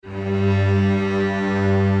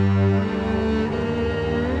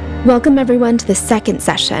Welcome everyone to the second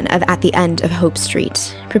session of At the End of Hope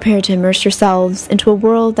Street. Prepare to immerse yourselves into a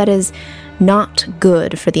world that is not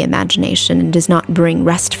good for the imagination and does not bring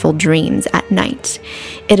restful dreams at night.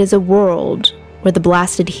 It is a world where the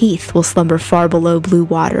blasted heath will slumber far below blue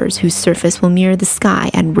waters whose surface will mirror the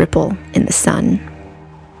sky and ripple in the sun.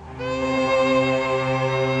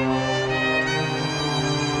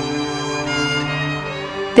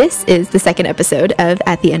 This is the second episode of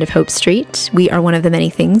At the End of Hope Street. We are one of the many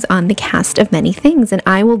things on the cast of many things, and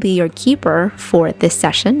I will be your keeper for this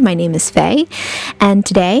session. My name is Faye, and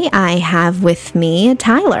today I have with me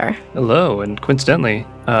Tyler. Hello, and coincidentally,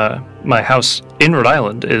 my house in Rhode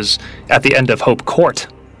Island is at the end of Hope Court.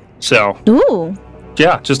 So, Ooh.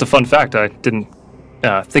 Yeah, just a fun fact I didn't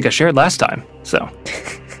think I shared last time, so.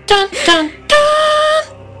 Dun, dun, dun.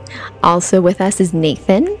 Also with us is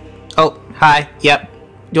Nathan. Oh, hi, yep.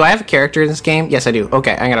 Do I have a character in this game? Yes, I do.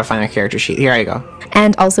 Okay, I gotta find my character sheet. Here I go.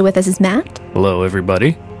 And also with us is Matt. Hello,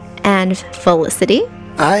 everybody. And Felicity.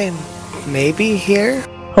 I'm maybe here.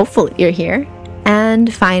 Hopefully you're here.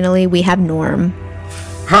 And finally, we have Norm.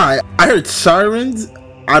 Hi, I heard sirens.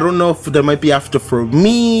 I don't know if they might be after for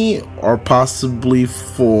me or possibly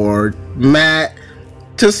for Matt.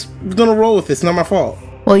 Just gonna roll with it. It's not my fault.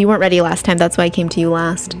 Well, you weren't ready last time. That's why I came to you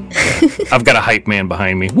last. I've got a hype man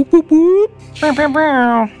behind me. Whoop, whoop, whoop.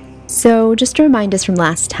 So, just to remind us from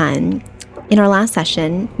last time, in our last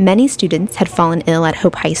session, many students had fallen ill at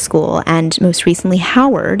Hope High School, and most recently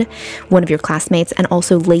Howard, one of your classmates, and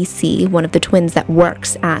also Lacey, one of the twins that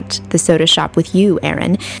works at the soda shop with you,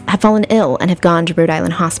 Aaron, have fallen ill and have gone to Rhode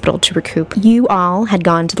Island Hospital to recoup. You all had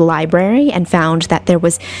gone to the library and found that there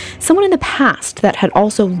was someone in the past that had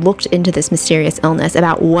also looked into this mysterious illness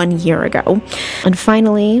about 1 year ago. And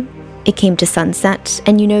finally, it came to sunset,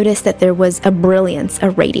 and you noticed that there was a brilliance, a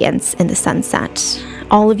radiance in the sunset.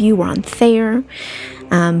 All of you were on Thayer.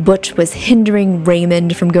 Butch was hindering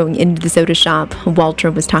Raymond from going into the soda shop. Walter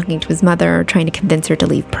was talking to his mother, trying to convince her to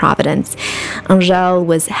leave Providence. Angèle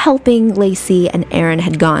was helping Lacey, and Aaron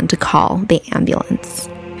had gone to call the ambulance.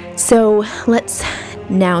 So let's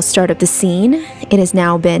now start up the scene. It has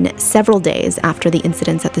now been several days after the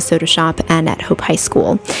incidents at the soda shop and at Hope High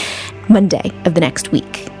School. Monday of the next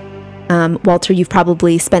week. Walter, you've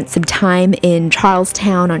probably spent some time in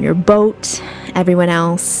Charlestown on your boat. Everyone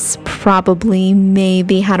else probably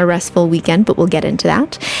maybe had a restful weekend, but we'll get into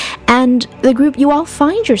that. And the group, you all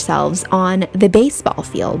find yourselves on the baseball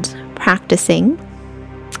field, practicing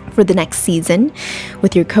for the next season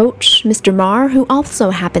with your coach, Mr. Marr, who also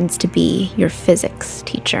happens to be your physics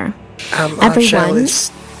teacher. Angèle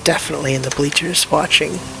is definitely in the bleachers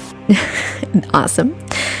watching. Awesome.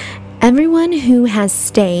 Everyone who has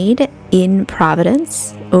stayed in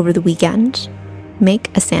Providence over the weekend, make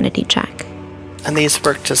a sanity check. And these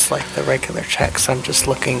work just like the regular checks. I'm just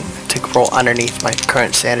looking to roll underneath my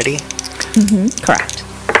current sanity. Correct.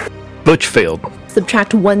 Butch failed.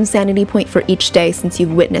 Subtract 1 sanity point for each day since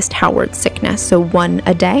you've witnessed Howard's sickness. So 1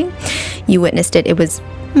 a day. You witnessed it. It was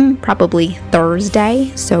probably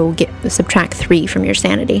Thursday. So subtract 3 from your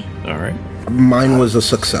sanity. All right. Mine was a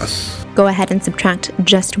success. Go ahead and subtract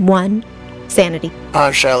just 1 sanity.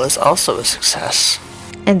 Angèle is also a success.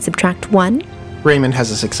 And subtract 1. Raymond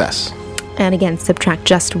has a success. And again, subtract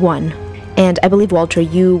just 1. And I believe, Walter,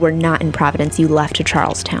 you were not in Providence. You left to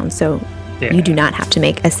Charlestown. So you do not have to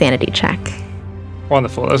make a sanity check.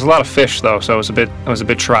 Wonderful. There's a lot of fish, though, so I was a bit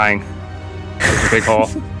trying. It was a big haul.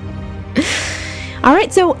 All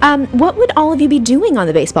right, so what would all of you be doing on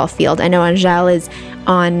the baseball field? I know Angèle is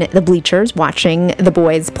on the bleachers watching the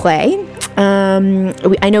boys play.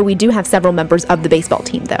 I know we do have several members of the baseball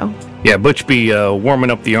team, though. Yeah, Butch be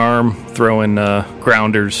warming up the arm, throwing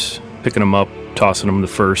grounders, picking them up, tossing them to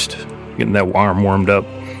first, getting that arm warmed up,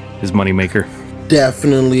 his moneymaker.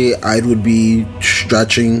 Definitely, I would be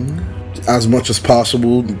stretching as much as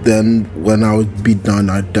possible. Then when I would be done,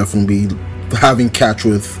 I'd definitely be having catch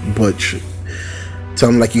with Butch. So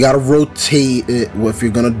I'm like, you gotta rotate it if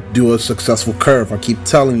you're gonna do a successful curve. I keep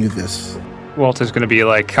telling you this. Walter's going to be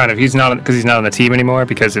like he's not on the team anymore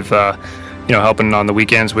because of helping on the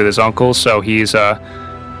weekends with his uncle, so he's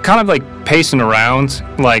kind of like pacing around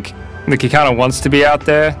like he kind of wants to be out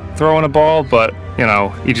there throwing a ball, but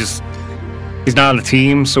he's not on the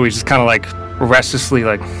team, so he's just kind of like restlessly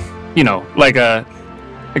like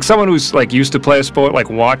someone who's like used to play a sport, like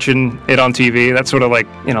watching it on TV. That's sort of like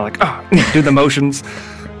do the motions.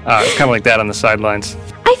 It's kind of like that on the sidelines.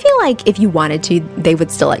 I feel like if you wanted to, they would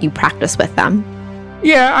still let you practice with them.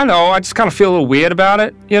 Yeah, I know. I just kind of feel a little weird about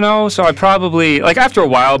it, you know? So I probably, like, after a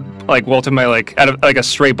while, like, Walter may, like, like a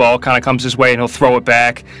stray ball kind of comes his way and he'll throw it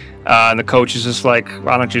back. And the coach is just like,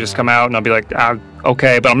 why don't you just come out? And I'll be like,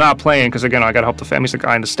 okay, but I'm not playing because, again, I got to help the family. So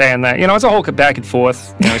I understand that. You know, it's a whole back and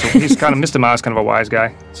forth. You know, he's kind of, Mr. Ma's kind of a wise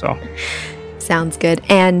guy, so. Sounds good.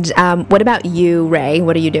 And what about you, Ray?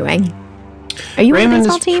 What are you doing? Are you Raymond on the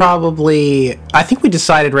baseball is team? probably. I think we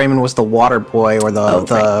decided Raymond was the water boy or the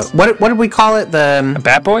right. what did we call it? A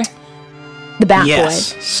bat boy? The bat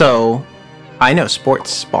yes. boy. So I know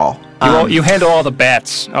sports ball. You handle all the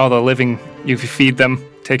bats, all the living. You feed them,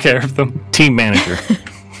 take care of them. Team manager.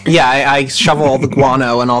 Yeah, I shovel all the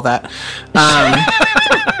guano and all that.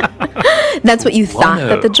 That's what you thought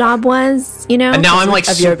that the job was, you know? And now I'm like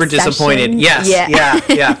of your super obsession. disappointed. Yes.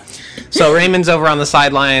 Yeah. So Raymond's over on the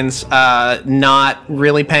sidelines, not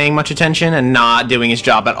really paying much attention and not doing his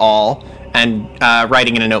job at all, and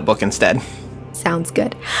writing in a notebook instead. Sounds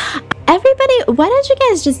good. Everybody, why don't you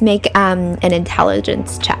guys just make an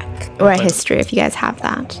intelligence check or a history if you guys have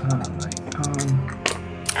that?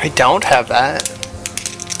 I don't have that.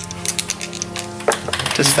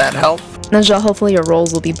 Does that help? Najee, hopefully your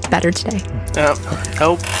rolls will be better today.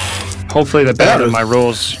 Nope. Hopefully they're better than my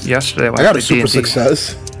rolls yesterday. I got a super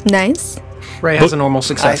success. Nice. Ray has a normal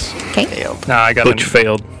success. Okay. Failed. Nah, I got Butch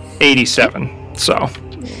failed. 87, so.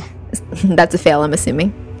 That's a fail, I'm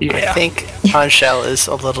assuming. Yeah. I think Angel is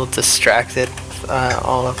a little distracted with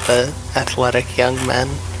all of the athletic young men.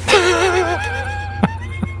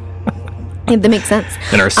 Yeah, that makes sense.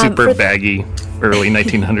 In our super for- baggy early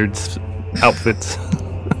 1900s outfits.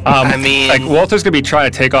 I mean, Like, Walter's gonna be trying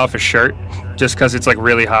to take off his shirt just because it's, like,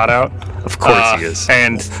 really hot out. Of course he is.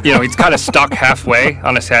 And, you know, he's kind of stuck halfway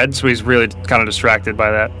on his head, so he's really kind of distracted by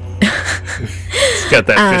that. He's got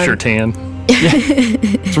that Fisher tan.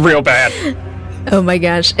 It's real bad. Oh my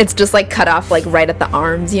gosh. It's just like cut off like right at the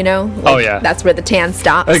arms, you know? Like, Oh, yeah. That's where the tan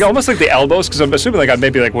stops. Like, almost like the elbows, because I'm assuming, like, I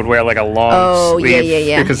maybe, like, would wear, like, a long sleeve.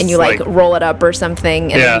 Yeah. Because, And you like roll it up or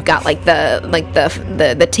something, and Yeah. then you've got like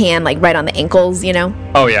the tan like right on the ankles, you know?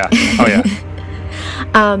 Oh, yeah.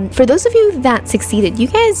 For those of you that succeeded, you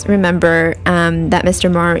guys remember that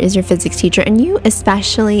Mr. Marr is your physics teacher, and you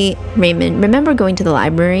especially, Raymond, remember going to the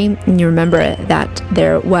library, and you remember that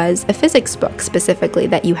there was a physics book specifically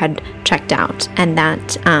that you had checked out, and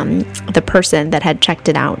that the person that had checked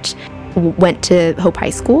it out went to Hope High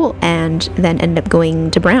School and then ended up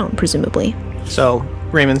going to Brown, presumably. So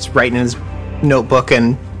Raymond's writing in his notebook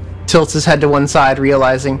and tilts his head to one side,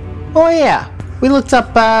 realizing, oh yeah, we looked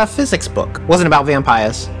up a physics book. Wasn't about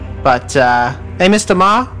vampires. But, hey, Mr.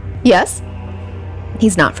 Ma, Yes?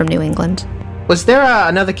 He's not from New England. was there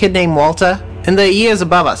another kid named Walter? In the years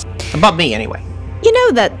above us. Above me, anyway. You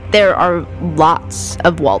know that there are lots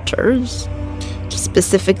of Walters.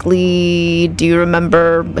 Specifically, do you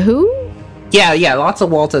remember who? Yeah, lots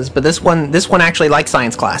of Walters, but this one actually likes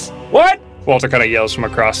science class. What? Walter kind of yells from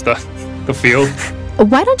across the field.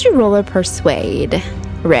 Why don't you roll a persuade,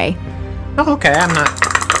 Ray? Oh, okay, I'm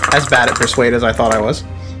not as bad at persuade as I thought I was.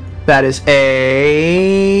 That is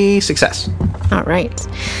a success. All right.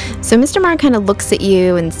 So Mr. Marr kind of looks at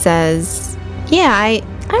you and says, yeah, I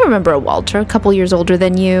remember a Walter, a couple years older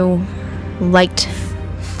than you. Liked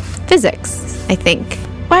physics, I think.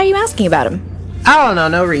 Why are you asking about him? I don't know,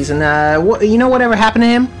 no reason. You know whatever happened to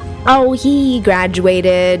him? Oh, he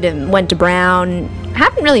graduated and went to Brown.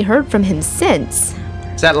 Haven't really heard from him since.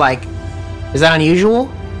 Is that unusual?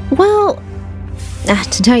 Well,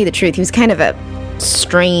 to tell you the truth, he was kind of a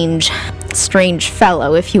strange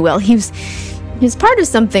fellow, if you will. He was part of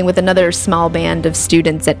something with another small band of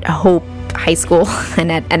students at Hope High School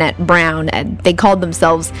and at Brown, and they called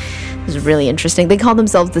themselves, it was really interesting, they called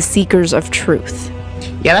themselves the Seekers of Truth.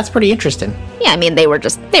 Yeah, that's pretty interesting. Yeah, I mean, they were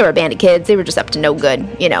a band of kids. They were just up to no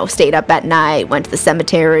good. You know, stayed up at night, went to the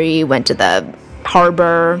cemetery, went to the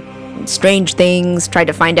harbor, strange things, tried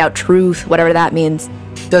to find out truth, whatever that means.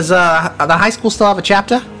 Does the high school still have a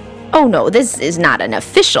chapter? Oh no, this is not an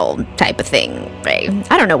official type of thing, Ray.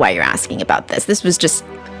 I don't know why you're asking about this. This was just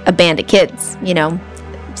a band of kids, you know,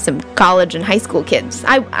 some college and high school kids.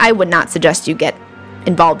 I would not suggest you get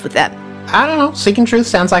involved with them. I don't know. Seeking truth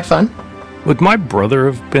sounds like fun. Would my brother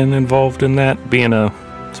have been involved in that, being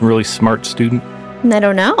some really smart student? I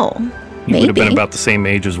don't know. He would have been about the same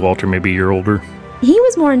age as Walter, maybe a year older. He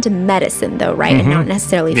was more into medicine, though, right? And not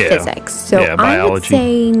necessarily physics. So I would biology.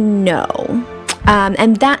 say no.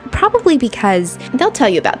 And that probably because they'll tell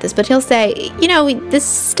you about this, but he'll say, you know, this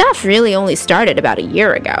stuff really only started about a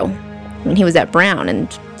year ago when he was at Brown,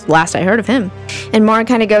 and last I heard of him. And Marr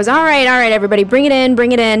kind of goes, all right, everybody, bring it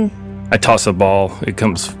in. I toss a ball. It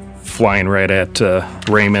comes flying right at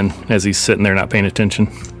Raymond as he's sitting there not paying attention.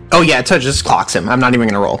 Oh yeah, it just clocks him. I'm not even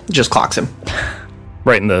gonna roll. It just clocks him.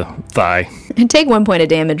 Right in the thigh. And take 1 point of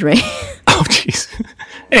damage, Ray. Oh, jeez.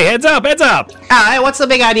 Hey, heads up, heads up! Hey, what's the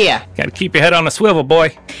big idea? Gotta keep your head on a swivel,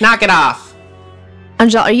 boy. Knock it off.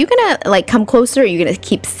 Angel, are you gonna come closer, or are you gonna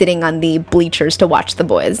keep sitting on the bleachers to watch the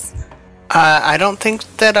boys? I don't think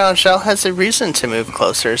that Angel has a reason to move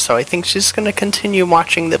closer, so I think she's going to continue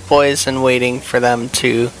watching the boys and waiting for them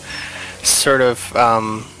to sort of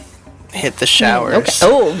hit the showers.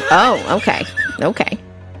 Okay. Okay.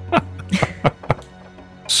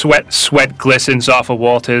 Sweat glistens off of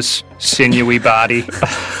Walter's sinewy body.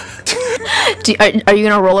 Are you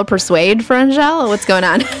gonna roll a persuade for Angel, or what's going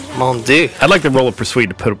on? Mon Dieu. I'd like to roll a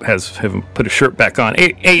persuade to have him put a shirt back on.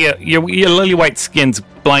 Hey, your lily white skin's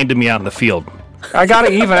blinding me out in the field. I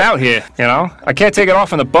gotta even out here, you know? I can't take it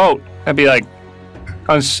off on the boat. I'd be like,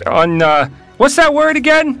 what's that word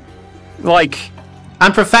again? Like,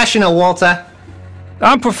 Unprofessional, Walter.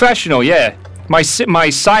 I'm professional, yeah. My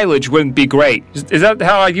silage wouldn't be great. Is that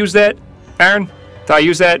how I use that, Aaron? Do I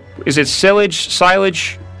use that? Is it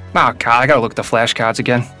silage? Oh, God, I gotta look at the flashcards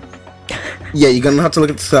again. Yeah, you're gonna have to look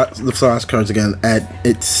at the flashcards again.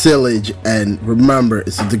 It's silage, and remember,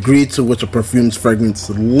 it's the degree to which a perfume's fragrance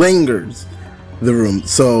lingers the room.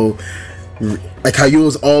 So, like how you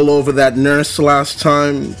was all over that nurse last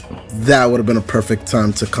time, that would have been a perfect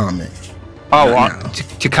time to comment. Oh,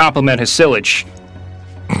 to compliment his silage.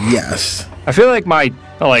 Yes. I feel like my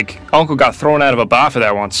uncle got thrown out of a bar for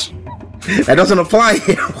that once. That doesn't apply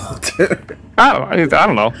here, Walter. I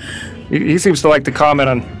don't know. He seems to like to comment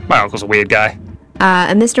on my uncle's a weird guy.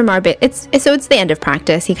 And Mr. Marbit, it's the end of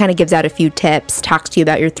practice. He kind of gives out a few tips, talks to you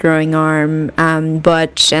about your throwing arm,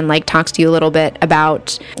 Butch, and talks to you a little bit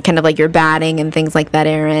about kind of your batting and things like that,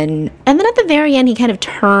 Aaron. And then at the very end, he kind of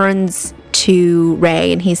turns to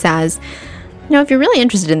Ray and he says, if you're really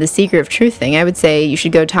interested in the Seeker of Truth thing, I would say you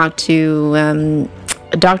should go talk to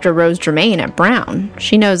Dr. Rose Germain at Brown.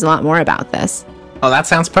 She knows a lot more about this. Oh, that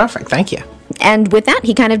sounds perfect. Thank you. And with that,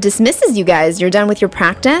 he kind of dismisses you guys. You're done with your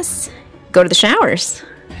practice. Go to the showers.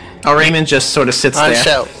 Oh, Raymond just sort of sits there,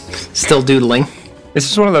 Angel. still doodling. This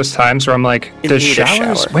is one of those times where I'm like, You does need a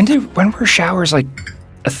showers? shower. When were showers a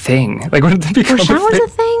thing? When did they become Were showers a a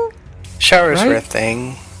thing? Showers were a Right?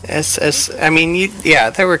 thing.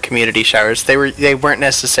 There were community showers. They weren't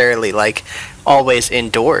necessarily always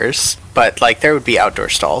indoors, but there would be outdoor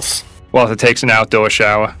stalls. Well, it takes an outdoor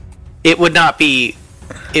shower. It would not be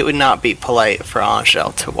polite for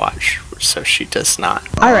Angel to watch, so she does not.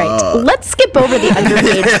 All right, let's skip over the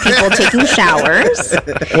underage people taking showers.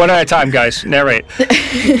 One at a time, guys. Narrate.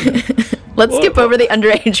 Let's skip over the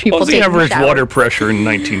underage people What was the taking average showers. water pressure in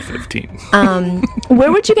 1915? Where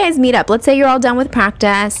would you guys meet up? Let's say you're all done with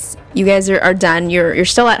practice. You guys are done. You're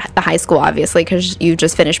still at the high school, obviously, because you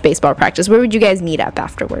just finished baseball practice. Where would you guys meet up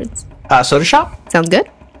afterwards? Soda shop? Sounds good?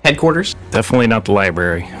 Headquarters? Definitely not the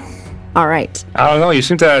library. All right. I don't know. You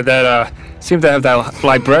seem to have that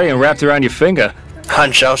librarian wrapped around your finger.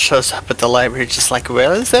 Angel shows up at the library just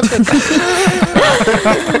where is it?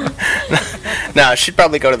 No, she'd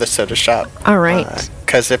probably go to the soda shop. All right.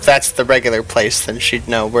 Because if that's the regular place, then she'd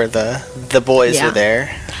know where the boys Yeah. are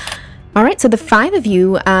there. All right, so the 5 of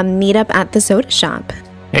you meet up at the soda shop.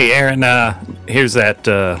 Hey, Aaron, here's that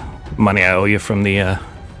money I owe you from the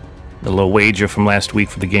little wager from last week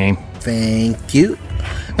for the game. Thank you.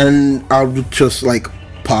 And I'll just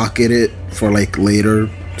pocket it for later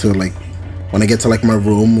to when I get to my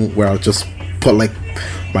room, where I'll just put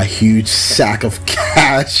my huge sack of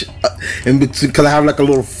cash in between, because I have a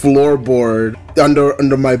little floorboard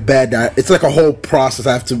under my bed. It's a whole process.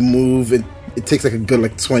 I have to move it. It takes a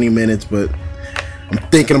good 20 minutes, but I'm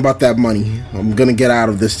thinking about that money. I'm gonna get out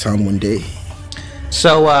of this town one day.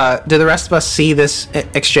 So, do the rest of us see this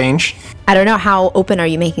exchange? I don't know, how open are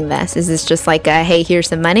you making this? Is this just a, hey, here's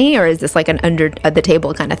some money, or is this an under the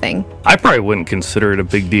table kind of thing? I probably wouldn't consider it a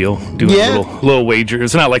big deal doing Yeah. a little wager.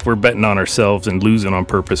 It's not like we're betting on ourselves and losing on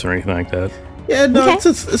purpose or anything like that. Yeah, no, Okay. it's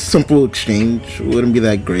a simple exchange. It wouldn't be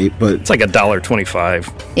that great, but It's like $1.25,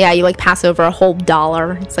 Yeah, you pass over a whole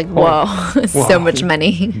 $1. It's whoa, so much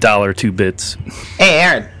money. $2 bits. Hey,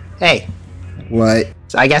 Aaron. Hey. what?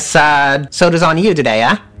 So I guess soda's on you today,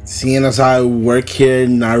 huh? Seeing as I work here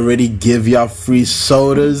and I already give y'all free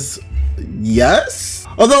sodas, yes?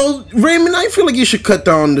 Although, Raymond, I feel like you should cut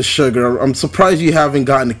down the sugar. I'm surprised you haven't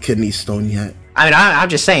gotten a kidney stone yet. I mean, I'm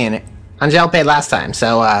just saying it. Angel paid last time,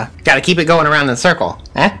 so gotta keep it going around in the circle,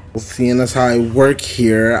 eh? Seeing as how I work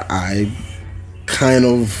here, I kind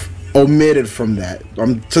of omitted from that.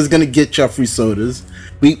 I'm just gonna get y'all free sodas.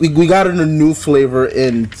 We got a new flavor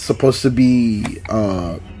in, supposed to be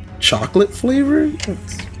chocolate flavor.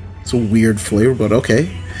 It's a weird flavor, but okay.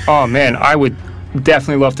 Oh man, I would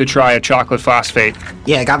definitely love to try a chocolate phosphate.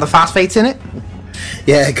 Yeah, got the phosphates in it?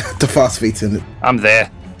 Yeah, I got the phosphates in it. I'm there.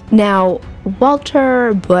 Now,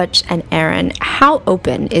 Walter, Butch, and Aaron, how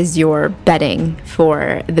open is your betting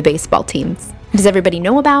for the baseball teams? Does everybody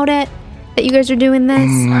know about it, that you guys are doing this?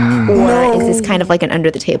 Or is this kind of like an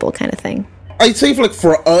under-the-table kind of thing? I'd say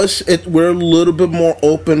for us, we're a little bit more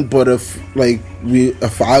open. But if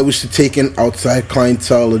I was to take an outside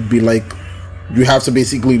clientele, it'd be like you have to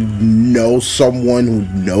basically know someone who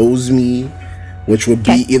knows me, which would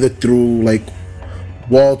be either through like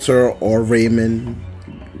Walter or Raymond,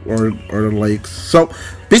 or like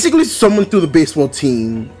basically someone through the baseball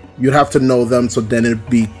team. You'd have to know them, so then it'd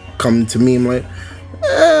be coming to me. I'm like,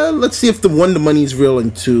 let's see if the money is real,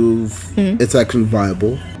 and two, it's actually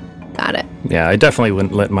viable. Got it. Yeah, I definitely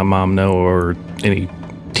wouldn't let my mom know or any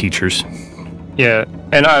teachers. Yeah,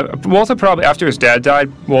 and Walter probably, after his dad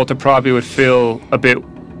died, Walter probably would feel a bit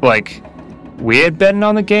like weird betting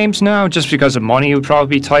on the games now, just because the money would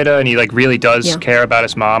probably be tighter, and he like really does care about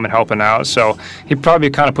his mom and helping out, so he'd probably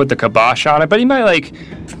kind of put the kibosh on it. But he might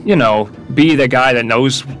be the guy that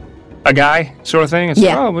knows a guy, sort of thing. It's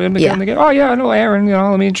like, oh, we're in the game. Oh yeah, I know Aaron.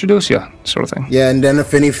 Let me introduce you, sort of thing. Yeah, and then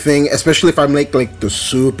if anything, especially if I'm like the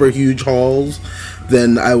super huge halls,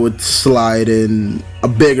 then I would slide in a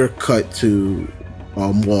bigger cut to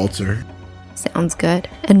Walter. Sounds good.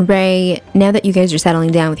 And Ray, now that you guys are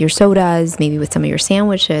settling down with your sodas, maybe with some of your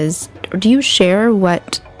sandwiches, do you share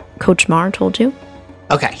what Coach Marr told you?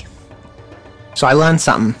 Okay. So I learned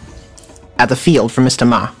something at the field from Mr.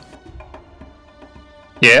 Ma.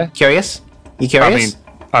 Yeah? Curious? You curious? I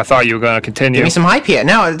mean, I thought you were going to continue. Give me some hype here.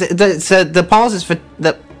 No, the pause is for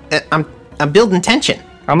the... I'm building tension.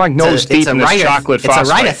 I'm like nose deep in this chocolate phosphate. It's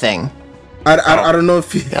a writer thing. I don't know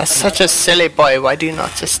if you... You're such a silly boy. Why do you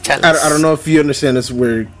not just tell us? I don't know if you understand this.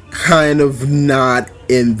 We're kind of not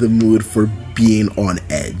in the mood for being on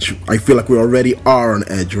edge. I feel like we already are on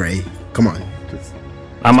edge, Ray. Come on.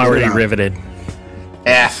 I'm already riveted.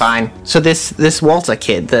 Yeah, fine. So this Walter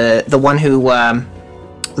kid, the one who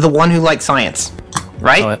liked science,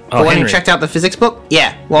 right? The one Henry. who checked out the physics book?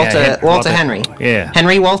 Yeah, Walter Henry. Yeah.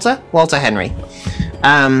 Henry Walter? Walter Henry.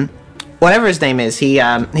 Whatever his name is, he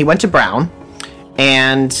went to Brown,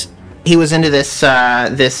 and he was into this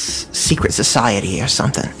secret society or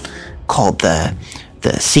something called the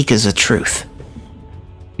Seekers of Truth.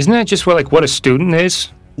 Isn't that just what a student is?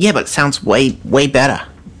 Yeah, but it sounds way better.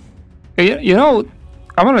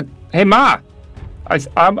 Hey Ma,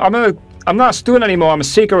 I'm not a student anymore. I'm a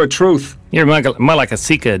seeker of truth. You're more like a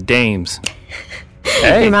seeker of dames.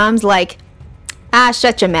 Hey. Your mom's like,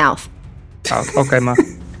 shut your mouth. Oh, okay, Ma.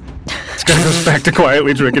 This guy goes back to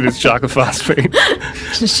quietly drinking his chocolate phosphate.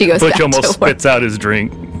 She goes Butch back almost to work. spits out his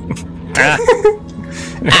drink.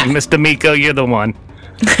 Mr. Miko, you're the one.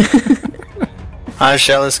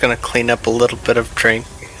 Angel is going to clean up a little bit of drink,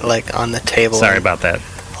 on the table. Sorry about that.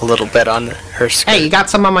 A little bit on her skirt. Hey, you got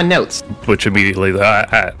some on my notes. Butch immediately,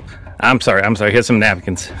 I'm sorry, here's some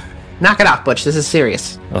napkins. Knock it off, Butch. This is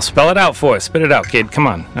serious. Well, spell it out for us. Spit it out, kid. Come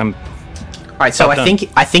on. All right, so I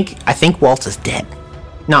think Walter's dead.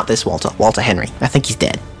 Not this Walter. Walter Henry. I think he's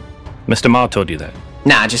dead. Mr. Ma told you that.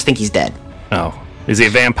 Nah, I just think he's dead. Oh, is he a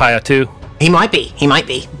vampire too? He might be.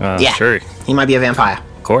 Yeah, sure. He might be a vampire.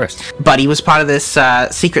 Of course. But he was part of this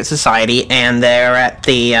secret society, and they're at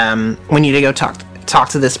the. We need to go talk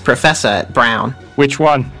to this professor at Brown. Which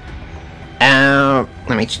one?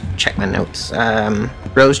 Let me check my notes.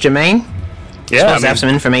 Rose Germain. Yeah, Supposed to have some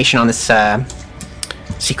information on this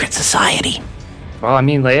secret society. Well,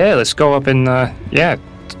 let's go up and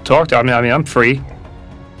talk to him. I'm free.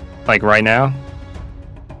 Right now.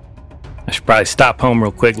 I should probably stop home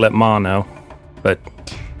real quick, let Ma know. But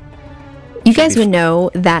you guys would know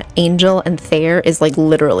that Angel and Thayer is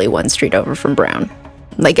literally one street over from Brown.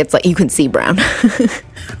 It's you can see Brown.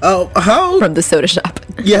 How from the soda shop.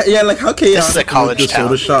 Yeah, how chaotic This is a college would the town,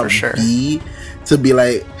 soda shop for sure. be to be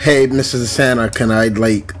like, hey, Mrs. Santa, can I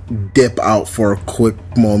dip out for a quick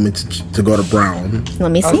moment to go to Brown?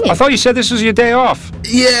 Let me see. I thought you said this was your day off.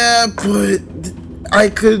 Yeah, but I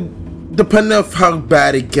could, depending on how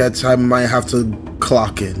bad it gets, I might have to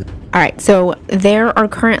clock in. All right, so there are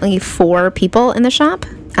currently 4 people in the shop,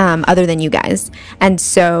 other than you guys, and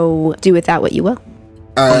so do with that what you will.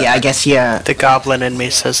 I guess The goblin in me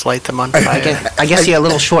says light them on fire. I guess you're a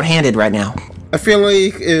little short-handed right now. I feel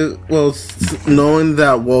like knowing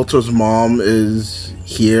that Walter's mom is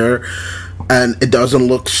here and it doesn't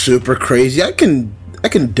look super crazy, I can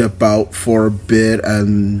dip out for a bit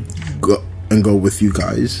and go with you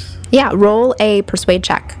guys. Yeah, roll a persuade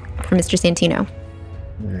check for Mr. Santino.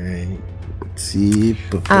 Alright. Let's see.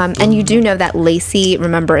 And you do know that Lacey,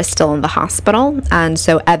 remember, is still in the hospital, and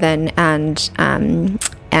so Evan and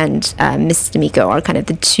Miss D'Amico are kind of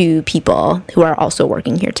the two people who are also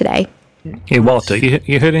working here today. Hey, Walter,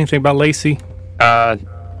 you heard anything about Lacey?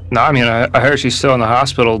 No, I mean, I heard she's still in the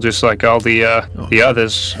hospital, just like all the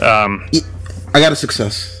others. I got a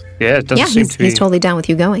success. Yeah, it doesn't seem to be. He's totally down with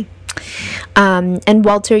you going. And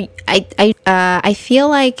Walter, I feel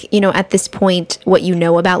like, at this point, what you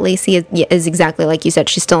know about Lacey is exactly like you said.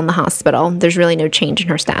 She's still in the hospital. There's really no change in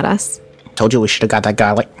her status. Told you we should have got that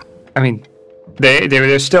garlic. I mean,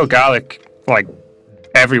 there's still garlic, like,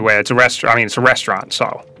 everywhere. It's a restaurant. I mean, it's a restaurant,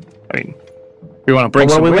 so, I mean, we want to bring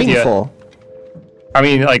some what are we with waiting you. for? I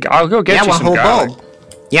mean, like, I'll go get you some whole garlic. bulb.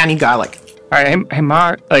 Yeah, I need garlic. All right, hey,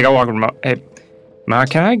 Ma, like, I'll walk with Ma. Hey, Ma,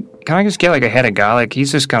 can I just get, like, a head of garlic?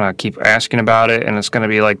 He's just gonna keep asking about it, and it's gonna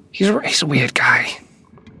be like, he's a weird guy.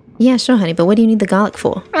 Yeah, sure, honey, but what do you need the garlic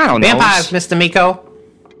for? I don't know. Vampires, Mr. Miko.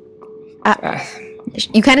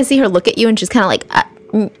 You kind of see her look at you, and she's kind of like,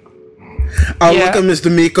 I'll Yeah. look at Mr.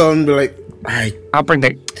 Miko and be like, alright. I'll bring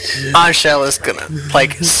the... Angel is gonna,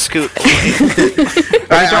 like, scoot.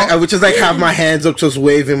 I would just like have my hands up, just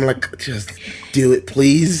wave him like, just do it,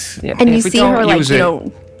 please. Yeah, and you if we see don't her, like, use it,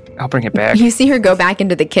 I'll bring it back. you see her go back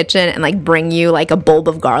into the kitchen and, like, bring you, like, a bulb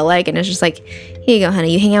of garlic, and it's just like, here you go,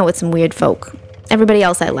 honey, you hang out with some weird folk. Everybody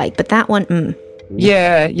else I like, but that one,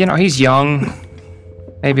 Yeah, he's young.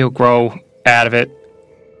 Maybe he'll grow out of it,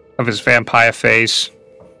 of his vampire phase.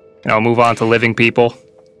 Move on to living people.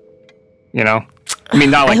 I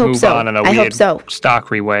mean, not like hope move so. on in a I hope weird so.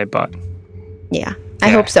 stalkery way, but yeah, I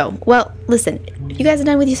hope so. Well, listen, if you guys are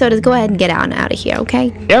done with your sodas, go ahead and get out of here,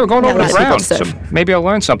 okay? yeah, we're going Yeah, over a lot the of people ground, so serve. maybe I'll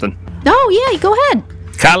learn something. Oh, yeah, go ahead.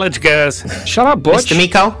 College guys. Shut up, Butch. Mr.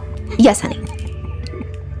 Miko. Yes, honey.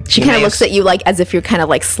 She You kind of may looks have- at you like as if you're kind of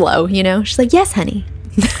like slow, She's like, yes, honey.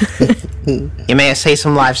 You may have saved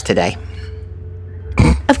some lives today.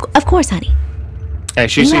 Of course, honey. Hey,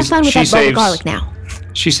 she You have fun with she that bowl of saves garlic now.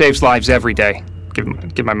 she saves lives every day.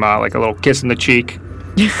 Give my mom like a little kiss in the cheek.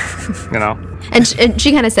 And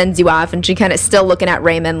she kind of sends you off, and she kind of still looking at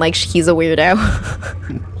Raymond like he's a weirdo.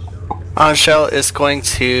 Angel is going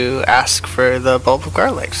to ask for the bulb of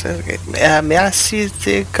garlic. So, may I see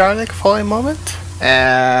the garlic for a moment?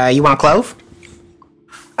 You want a clove?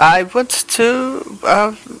 I want to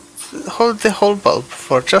hold the whole bulb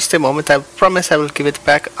for just a moment. I promise I will give it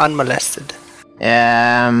back unmolested.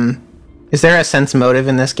 Is there a sense motive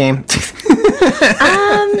in this game?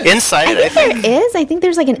 Insight, I think. I think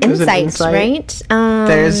there's like an There's an insight, insight. right?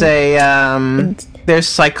 There's there's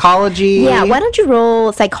psychology. Yeah, why don't you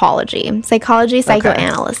roll psychology? Psychology,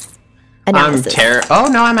 psychoanalysis. Analysis. Oh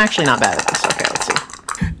no, I'm actually not bad at this. Okay, let's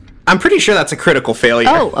see. I'm pretty sure that's a critical failure.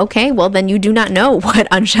 Oh, okay. Well, then you do not know what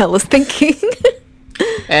Angel was thinking.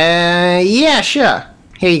 Yeah, sure.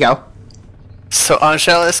 Here you go. So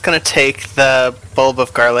Angela is going to take the bulb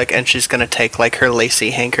of garlic and she's going to take like her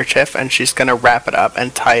lacy handkerchief and she's going to wrap it up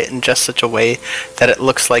and tie it in just such a way that it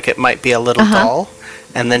looks like it might be a little doll.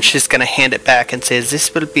 And then she's going to hand it back and say,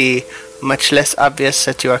 this will be much less obvious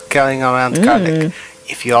that you are carrying around garlic.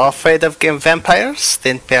 If you are afraid of vampires,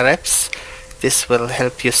 then perhaps this will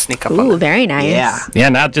help you sneak up on Ooh, them. very nice. Yeah, Yeah,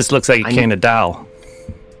 now it just looks like a can of doll.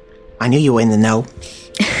 I knew you were in the know.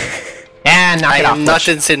 And knock I it off. am not Butch.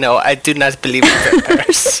 in the know. I do not believe in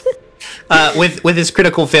vampires. With his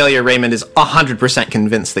critical failure, Raymond is 100%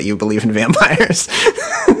 convinced that you believe in vampires.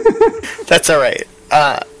 That's all right.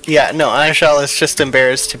 Yeah, no, Angela is just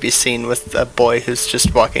embarrassed to be seen with a boy who's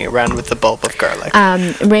just walking around with the bulb of garlic.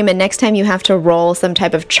 Raymond, next time you have to roll some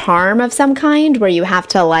type of charm of some kind where you have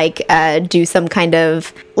to like do some kind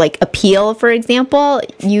of like appeal, for example,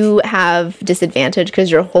 you have disadvantage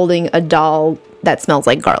because you're holding a doll that smells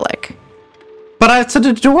like garlic. But it's an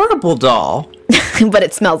adorable doll. But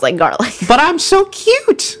it smells like garlic. But I'm so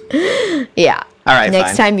cute. Yeah. All right,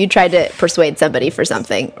 Next fine. time you try to persuade somebody for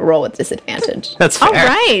something, roll with disadvantage. That's fair. All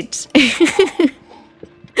right.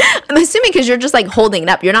 I'm assuming because you're just like holding it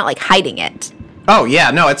up. You're not like hiding it. Oh yeah,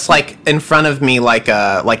 no, it's like in front of me, like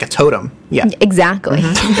a totem. Yeah. Exactly.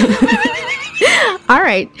 Mm-hmm. All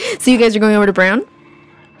right. So you guys are going over to Brown?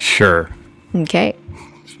 Sure. Okay.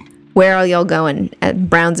 Where are y'all going?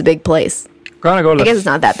 Brown's a big place. Gonna go to I guess the it's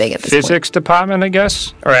not that big at this physics department, I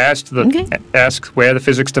guess, or Okay. ask where the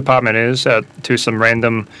physics department is to some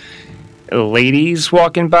random ladies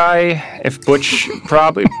walking by. If Butch would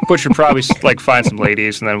probably like find some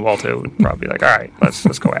ladies, and then Walter would probably be like, all right,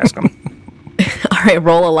 let's go ask them. point. All right.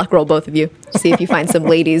 Roll a luck roll, both of you. See if you find some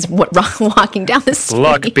ladies walking down the street.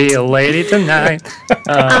 Luck be a lady tonight.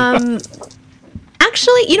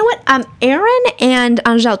 actually, you know what? Aaron and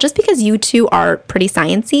Angel, just because you two are pretty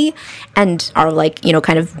sciencey and are like, you know,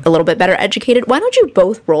 kind of a little bit better educated, why don't you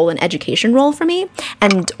both roll an education roll for me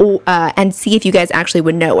and see if you guys actually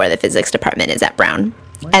would know where the physics department is at Brown.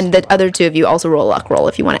 And the other two of you also roll a luck roll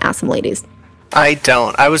if you want to ask some ladies. I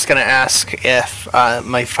don't. I was going to ask if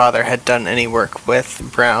my father had done any work with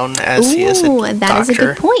Brown, as he is a doctor. That is a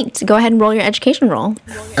good point. Go ahead and roll your education roll.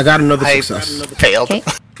 I got another I success. failed. Okay.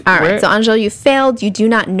 All right. So, Angel, you failed. You do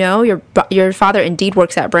not know. Your father indeed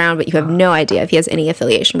works at Brown, but you have no idea if he has any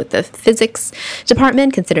affiliation with the physics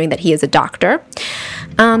department, considering that he is a doctor.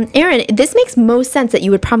 Aaron, this makes most sense that you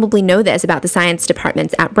would probably know this about the science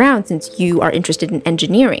departments at Brown, since you are interested in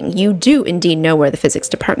engineering. You do indeed know where the physics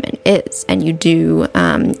department is, and you do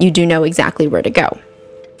know exactly where to go,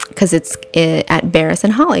 because it's at Barris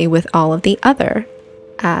and Holly with all of the other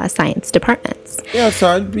science departments. Yeah, so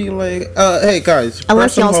I'd be like, hey guys.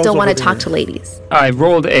 Unless y'all Person still want to over talk here. to ladies. I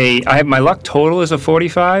have my luck total is a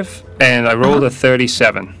 45, and I rolled a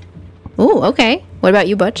 37. Ooh, okay. What about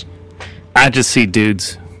you, Butch? I just see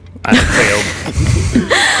dudes. I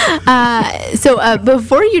failed. So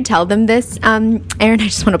before you tell them this, Aaron, I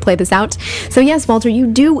just want to play this out. So yes, Walter, you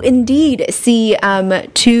do indeed see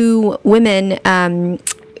two women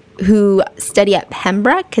who study at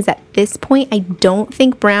Pembroke, because at this point, I don't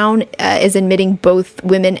think Brown is admitting both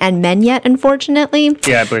women and men yet, unfortunately.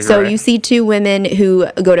 Yeah, I believe so you're right. you see two women who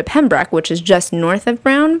go to Pembroke, which is just north of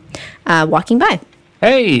Brown, walking by.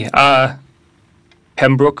 Hey,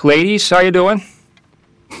 Pembroke ladies, how you doing?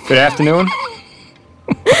 Good afternoon.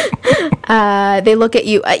 They look at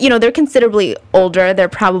you, they're considerably older. They're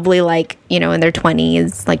probably like, in their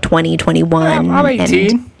 20s, like 20, 21. I'm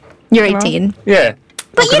 18. And you're 18. Yeah.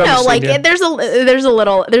 But Because I'm just Indian. there's a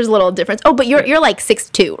little difference. Oh, but you're like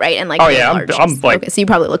 6'2", right? And like Oh, yeah, large. I'm like- okay, so you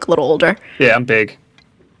probably look a little older. Yeah, I'm big.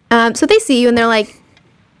 So they see you and they're like,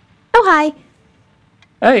 "Oh, hi."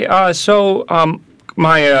 Hey, I'm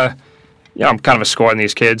kind of escorting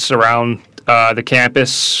these kids around the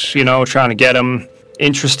campus, trying to get them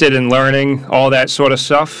interested in learning, all that sort of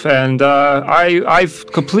stuff. And I've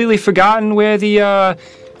completely forgotten where the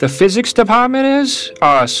physics department is.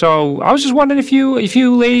 So I was just wondering if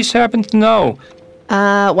you ladies happen to know.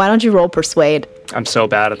 Why don't you roll persuade? I'm so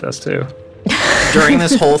bad at this too. During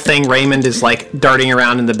this whole thing, Raymond is like darting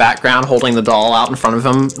around in the background, holding the doll out in front of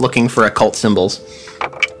him, looking for occult symbols.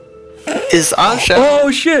 Is Angel? Oh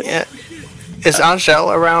shit! Yeah. Is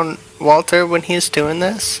Angel around Walter when he's doing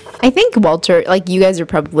this? I think Walter, like you guys are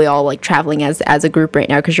probably all like traveling as a group right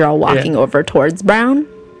now because you're all walking over towards Brown.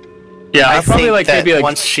 Yeah, I I probably think like that maybe like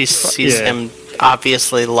once she sees yeah. him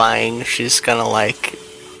obviously lying, she's gonna like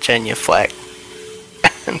genuflect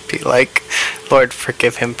and be like, "Lord,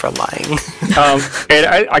 forgive him for lying." And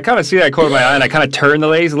I kind of see that corner of my eye, and I kind of turn the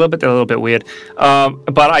ladies a little bit. They're a little bit weird.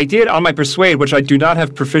 But I did on my persuade, which I do not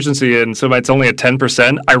have proficiency in, so it's only a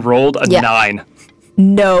 10%. I rolled a 9.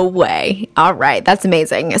 No way. All right, that's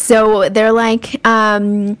amazing. So they're like, they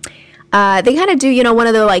kind of do, one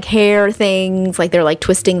of their like hair things, like they're like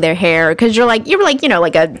twisting their hair because you're like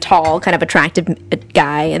a tall, kind of attractive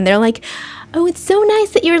guy, and they're like, "Oh, it's so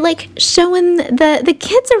nice that you're like showing the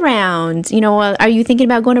kids around. Are you thinking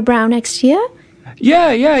about going to Brown next year?"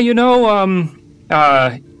 Yeah,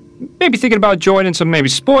 maybe thinking about joining some maybe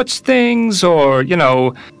sports things, or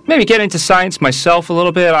maybe get into science myself a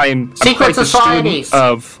little bit. I'm Secret quite the societies. student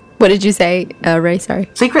of. What did you say, Ray? Sorry.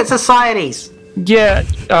 Secret societies. Yeah,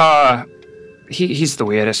 he's the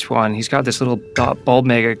weirdest one. He's got this little bulb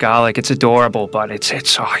maker garlic. It's adorable, but it's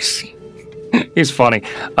he's funny.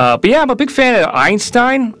 But yeah, I'm a big fan of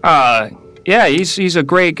Einstein. Yeah, he's a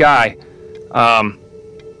great guy.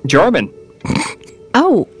 German.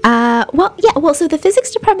 Oh, well, so the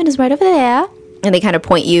physics department is right over there. And they kind of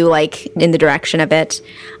point you, like, in the direction of it.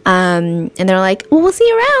 And they're like, "Well, we'll see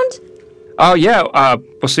you around." Oh, yeah,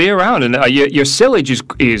 we'll see you around. And your silage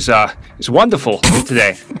is wonderful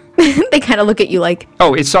today. They kind of look at you like,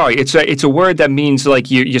 Oh, it's a word that means, like,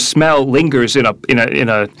 your smell lingers in a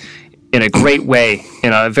great way,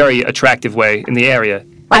 in a very attractive way in the area.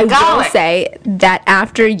 I will say that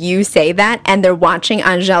after you say that, and they're watching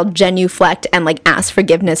Angel genuflect and like ask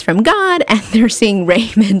forgiveness from God, and they're seeing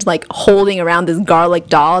Raymond like holding around this garlic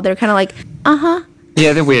doll, they're kind of like,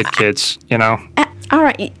 Yeah, they're weird kids, all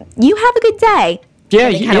right, you have a good day. Yeah,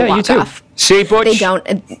 And they kinda you walk too. off. See, Butch?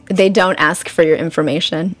 They don't ask for your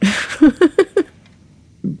information.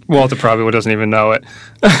 Walter probably doesn't even know it.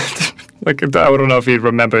 Like, I don't know if he'd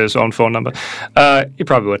remember his own phone number. He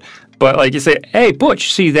probably would. But, like, you say, "Hey,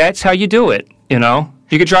 Butch, see, that's how you do it,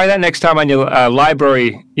 You could try that next time on your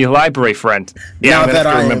library friend. Yeah, Now I'm gonna that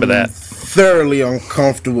have to I remember am that. thoroughly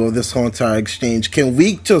uncomfortable with this whole entire exchange. Can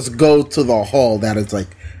we just go to the hall that is like,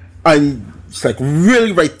 it's like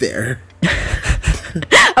really right there?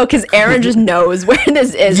 Oh, because Aaron just knows where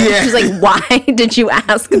this is. Yeah. She's like, why did you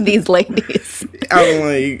ask these ladies? I'm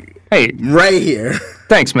like, Hey, right here.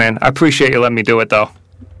 thanks, man. I appreciate you letting me do it, though.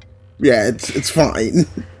 Yeah, it's fine.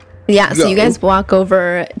 Yeah, so you Go. guys walk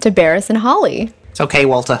over to Barris and Holly. It's okay,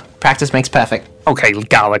 Walter. Practice makes perfect. Okay,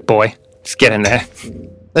 garlic boy. Just get in there.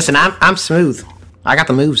 Listen, I'm smooth. I got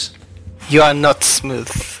the moves. You are not smooth,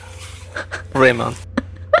 Raymond.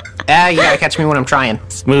 You gotta catch me when I'm trying.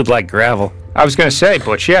 Smooth like gravel. I was gonna say,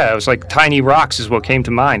 Butch, yeah, it was like tiny rocks is what came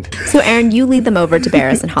to mind. So, Aaron, you lead them over to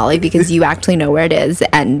Barris and Holly because you actually know where it is,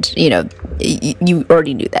 and, you know, you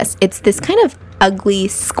already knew this. It's this kind of ugly,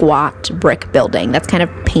 squat brick building that's kind of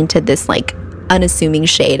painted this, like, unassuming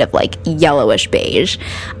shade of, like, yellowish beige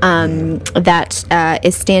that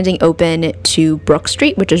is standing open to Brook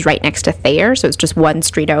Street, which is right next to Thayer, so it's just one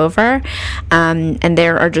street over, and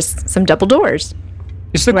there are just some double doors.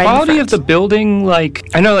 Is the Right in quality front. of the building, like,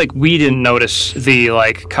 I know, like, we didn't notice the,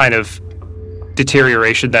 like, kind of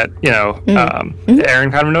deterioration that, you know,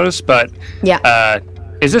 Aaron kind of noticed, but Yeah.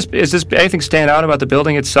 is this anything stand out about the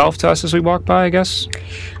building itself to us as we walk by, I guess?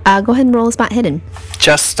 Go ahead and roll a spot hidden.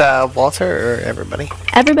 Just Walter or everybody?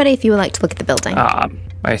 Everybody, if you would like to look at the building.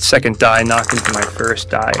 My second die knocked into my first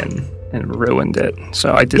die and ruined it,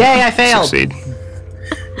 so I didn't Yay, I failed. succeed.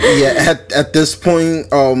 Yeah, at this point,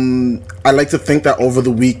 I like to think that over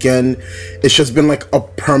the weekend, it's just been like a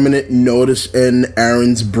permanent notice in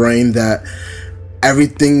Aaron's brain that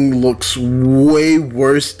everything looks way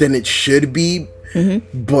worse than it should be,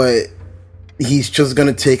 but he's just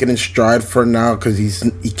gonna take it in stride for now because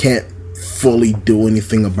he can't fully do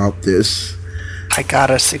anything about this. I got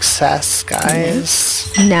a success,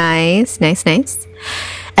 guys. Nice.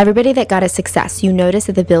 Everybody that got a success, you notice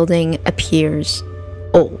that the building appears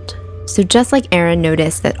old. So just like Aaron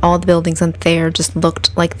noticed that all the buildings on Thayer just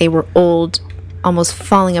looked like they were old, almost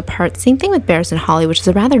falling apart. Same thing with Barris and Holly, which is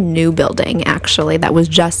a rather new building, actually, that was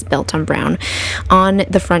just built on Brown. On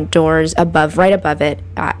the front doors, right above it,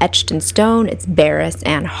 etched in stone, it's Barris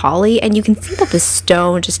and Holly, and you can see that the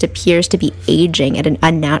stone just appears to be aging at an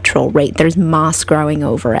unnatural rate. There's moss growing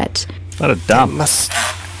over it. What a dump. Must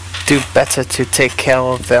do better to take care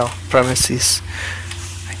of their premises.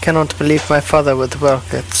 I cannot believe my father would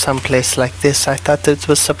work at some place like this. I thought it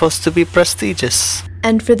was supposed to be prestigious.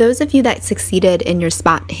 And for those of you that succeeded in your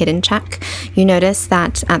spot hidden check, you notice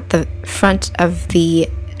that at the front of the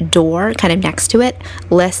door, kind of next to it,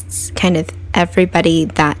 lists kind of everybody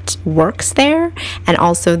that works there and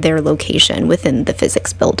also their location within the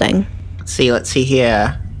physics building. Let's see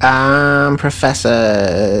here.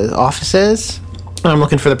 Professor's offices. I'm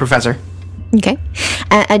looking for the professor. Okay.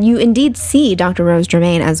 And you indeed see Dr. Rose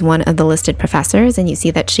Germain as one of the listed professors, and you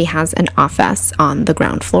see that she has an office on the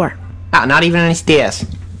ground floor. Ah, not even any stairs.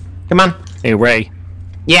 Come on. Hey, Ray,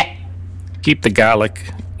 Yeah. keep the garlic,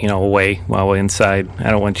 away while we're inside. I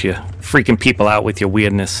don't want you freaking people out with your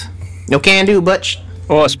weirdness. No can do, Butch.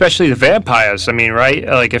 Well, especially the vampires. I mean, right?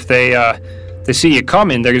 Like, if they see you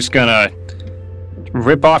coming, they're just gonna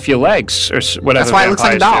rip off your legs or whatever. That's why it looks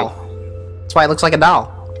like a vampires doll. That's why it looks like a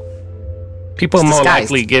doll. People It's more disguised.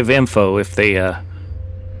 likely give info if they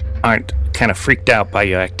aren't kind of freaked out by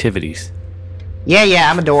your activities. Yeah,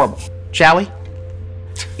 I'm adorable. Shall we?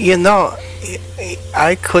 You know,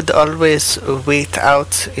 I could always wait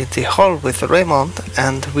out in the hall with Raymond,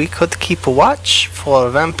 and we could keep watch for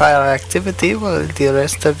vampire activity while the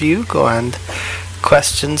rest of you go and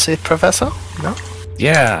question the professor. No?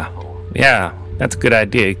 Yeah, that's a good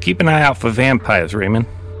idea. Keep an eye out for vampires, Raymond.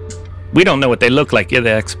 We don't know what they look like. You're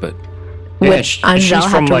the expert. Which she's Angel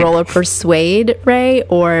from, have to like- roll a persuade, Ray,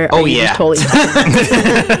 or are you yeah. just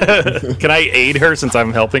totally Can I aid her since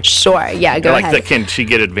I'm helping? Sure, yeah, go ahead. Can she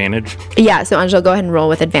get advantage? Yeah, so Angel, go ahead and roll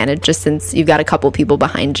with advantage, just since you've got a couple people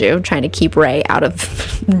behind you trying to keep Ray out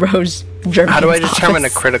of Rose Germain's How do I determine a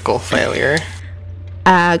office. critical failure?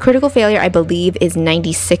 Critical failure, I believe, is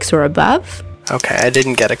 96 or above. Okay, I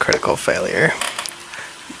didn't get a critical failure.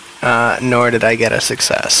 Nor did I get a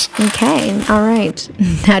success. Okay, all right.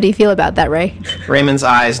 How do you feel about that, Ray? Raymond's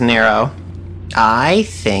eyes narrow. I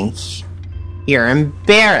think you're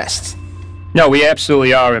embarrassed. No, we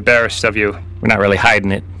absolutely are embarrassed of you. We're not really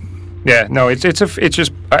hiding it. Yeah, no, it's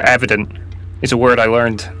just evident. It's a word I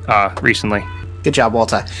learned recently. Good job,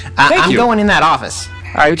 Walter. I'm you. going in that office.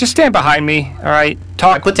 All right, just stand behind me. All right,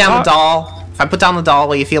 talk. If I put down the doll,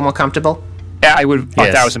 will you feel more comfortable? Yeah, I would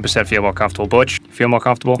Yes. 1,000% feel more comfortable. Butch, feel more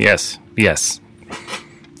comfortable? Yes.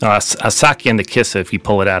 I'll sock you in the kisser if you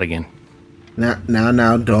pull it out again. Now,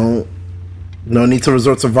 don't. No need to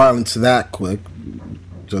resort to violence that quick.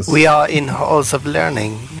 Just We are in halls of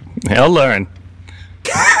learning. He'll learn.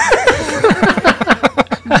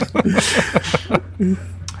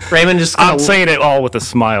 Raymond just I'm kind of saying it all with a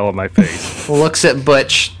smile on my face. looks at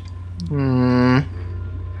Butch, and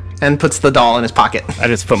puts the doll in his pocket. I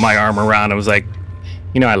just put my arm around him. I was like,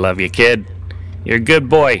 I love you, kid. You're a good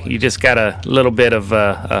boy. You just got a little bit of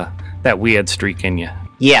that weird streak in you.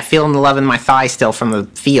 Yeah, feeling the love in my thigh still from the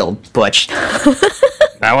field, Butch.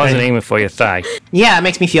 I wasn't aiming for your thigh. Yeah, it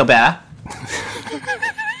makes me feel better.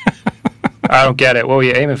 I don't get it. What were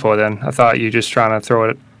you aiming for then? I thought you were just trying to throw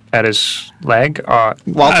it at his leg. Walter,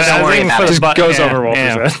 don't I was worry aiming about for it. the Just butt- goes yeah, over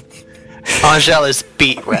Walter's yeah. head. Angel is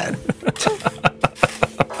beet red.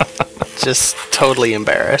 Just totally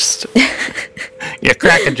embarrassed. Yeah,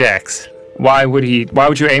 Cracker Jacks. Why would you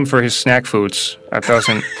aim for his snack foods? That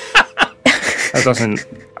doesn't.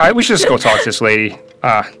 We should just go talk to this lady.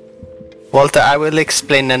 Walter, I will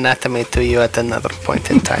explain anatomy to you at another point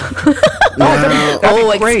in time.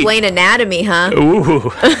 Explain anatomy, huh?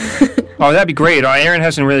 Ooh. Oh, that'd be great. Aaron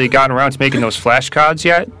hasn't really gotten around to making those flashcards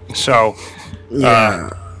yet, so.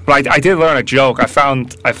 But I did learn a joke. I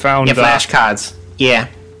found. Yeah, flashcards. Yeah.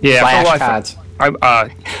 Flashcards.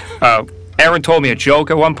 Aaron told me a joke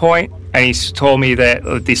at one point, and he told me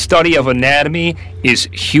that the study of anatomy is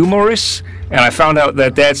humorous, and I found out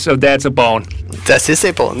that that's a bone. That is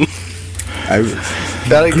a bone. I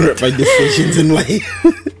Very regret good. my decisions in life.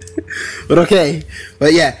 But okay.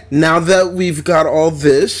 But yeah, now that we've got all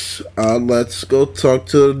this, let's go talk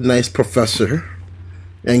to the nice professor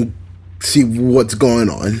and see what's going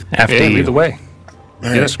on. After Yeah, you. lead the way.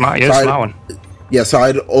 You're the smart one. Yeah, so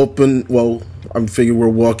I'd open. Well, I'm figuring we're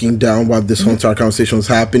walking down while this whole entire conversation was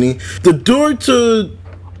happening. The door to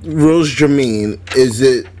Rose Germain, is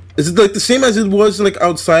it like the same as it was like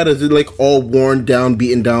outside? Is it like all worn down,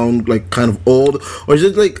 beaten down, like kind of old, or is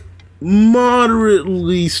it like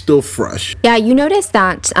moderately still fresh? Yeah, you notice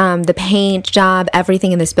that the paint job,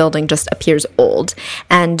 everything in this building just appears old.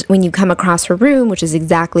 And when you come across her room, which is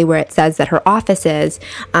exactly where it says that her office is,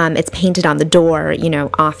 it's painted on the door,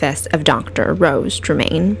 office of Dr. Rose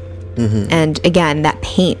Germain. Mm-hmm. And again, that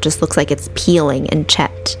paint just looks like it's peeling and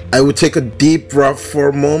chipped. I would take a deep breath for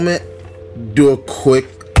a moment, do a quick,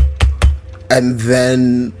 and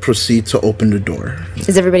then proceed to open the door.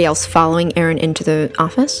 Is everybody else following Aaron into the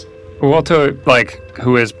office? Walter,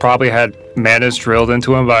 who has probably had manners drilled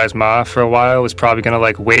into him by his ma for a while, was probably gonna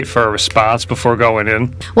wait for a response before going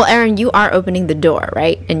in. Well, Aaron, you are opening the door,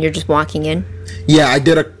 right? And you're just walking in? Yeah, I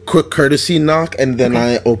did a quick courtesy knock, and then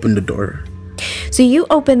I opened the door. So you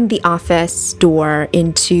open the office door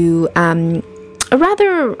into a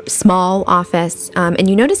rather small office, and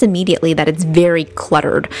you notice immediately that it's very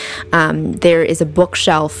cluttered. There is a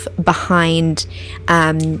bookshelf behind,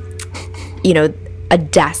 a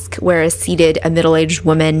desk where is seated a middle-aged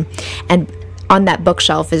woman, and on that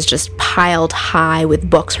bookshelf is just piled high with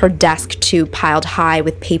books. Her desk, too, piled high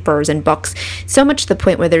with papers and books, so much to the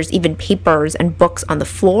point where there's even papers and books on the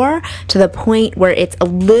floor, to the point where it's a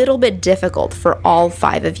little bit difficult for all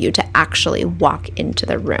five of you to actually walk into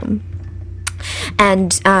the room.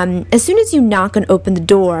 And as soon as you knock and open the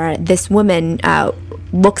door, this woman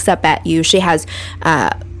looks up at you. She has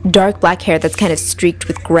dark black hair that's kind of streaked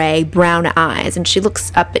with gray, brown eyes, and she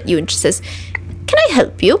looks up at you and she says, "Can I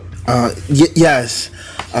help you?" Yes.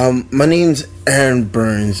 My name's Aaron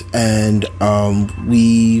Burns, and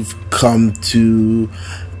we've come to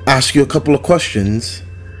ask you a couple of questions.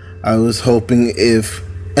 I was hoping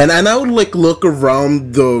and I would look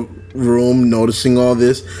around the room, noticing all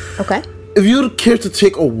this. Okay. If you would care to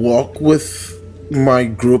take a walk with my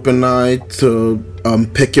group and I to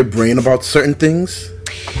pick your brain about certain things.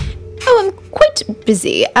 Oh, I'm quite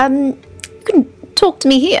busy. You can talk to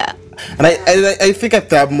me here. And I think at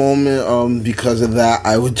that moment, because of that,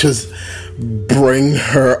 I would just bring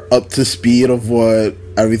her up to speed of what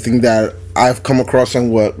everything that I've come across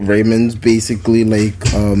and what Raymond's basically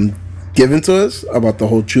given to us about the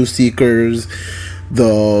whole Truth Seekers,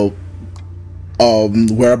 the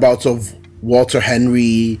whereabouts of Walter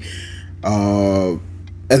Henry,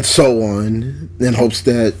 and so on, in hopes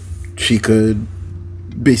that she could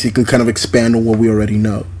basically kind of expand on what we already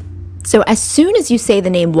know. So as soon as you say the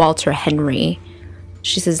name Walter Henry,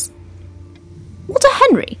 she says, "Walter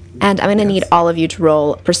Henry." And I'm going to need all of you to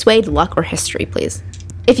roll Persuade, Luck, or History, please.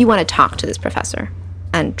 If you want to talk to this professor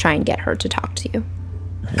and try and get her to talk to you.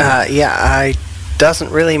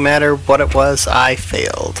 Doesn't really matter what it was, I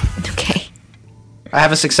failed. Okay. I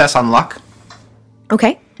have a success on luck.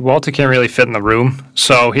 Okay. Walter can't really fit in the room,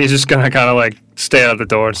 so he's just gonna kind of stay out the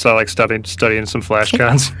door and start studying some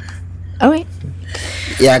flashcards. All right.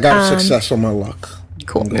 Yeah, I got a success on my luck.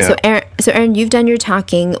 Cool. Yeah. So Aaron, you've done your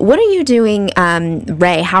talking. What are you doing,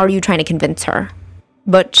 Ray? How are you trying to convince her?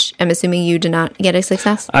 Butch, I'm assuming you did not get a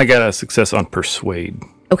success? I got a success on persuade.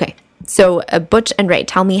 Okay. So Butch and Ray,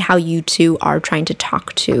 tell me how you two are trying to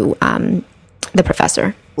talk to the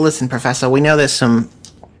professor. Listen, Professor, we know there's some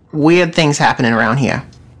weird things happening around here,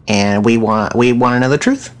 and we want to know the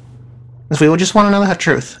truth. We just want to know the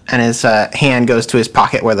truth. And his hand goes to his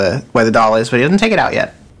pocket where the doll is, but he doesn't take it out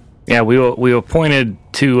yet. Yeah, we were pointed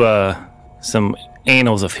to some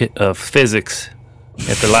annals of physics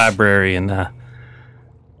at the library, and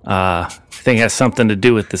I think it has something to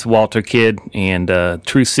do with this Walter kid and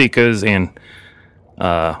Truth Seekers, and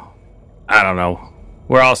I don't know.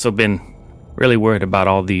 We're also been really worried about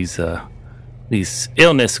all these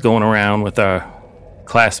illness going around with our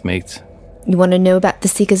classmates. You want to know about the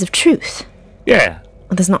Seekers of Truth? Yeah,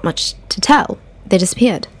 Well, there's not much to tell. They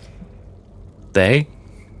disappeared. they?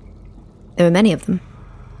 There were many of them.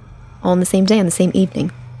 All on the same day, on the same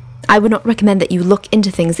evening. I would not recommend that you look into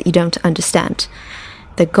things that you don't understand.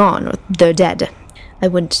 They're gone, or they're dead. I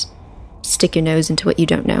wouldn't stick your nose into what you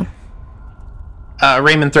don't know.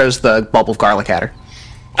 Raymond throws the bulb of garlic at her.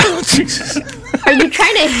 Jesus. Are you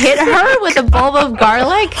trying to hit her with a bulb of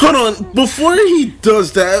garlic? Hold on, before he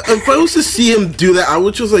does that, if I was to see him do that, I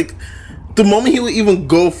would just like, the moment he would even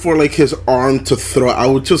go for like his arm to throw, I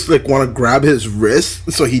would just like want to grab his wrist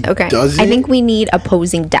so he does it. I think we need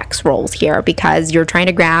opposing dex rolls here because you're trying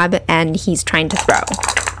to grab and he's trying to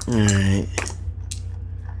throw. Alright.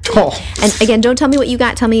 Oh, And again, don't tell me what you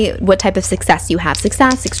got. Tell me what type of success you have.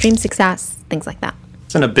 Success, extreme success, things like that.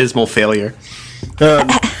 it's an abysmal failure.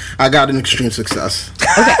 I got an extreme success.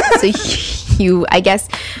 Okay, so you, I guess,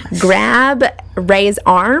 grab Ray's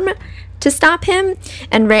arm to stop him,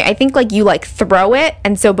 and Ray, I think like you like throw it,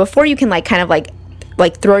 and so before you can like kind of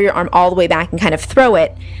like throw your arm all the way back and kind of throw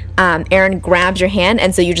it, Aaron grabs your hand,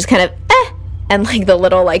 and so you just kind of and like the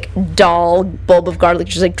little like doll bulb of garlic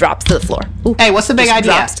just like drops to the floor. Ooh, Hey, what's the big just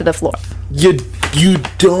idea? Drops to the floor. You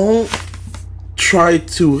don't try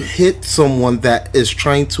to hit someone that is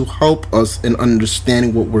trying to help us in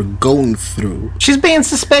understanding what we're going through. She's being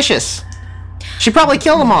suspicious. She probably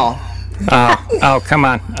killed them all. Oh, come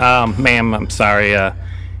on, ma'am. I'm sorry.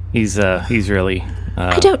 He's really.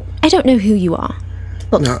 I don't know who you are.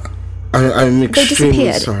 Look, No, I'm extremely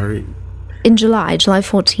disappeared. sorry. in July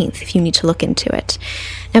 14th, if you need to look into it.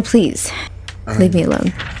 Now, please, leave me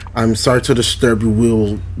alone. I'm sorry to disturb you.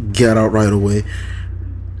 We'll get out right away.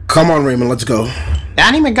 Come on, Raymond, let's go.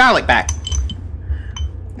 I need my garlic back.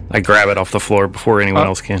 I grab it off the floor before anyone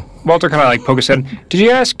else can. Walter kind of like poke his head. Did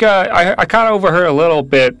you ask? I kind of overheard a little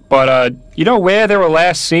bit, but you know where they were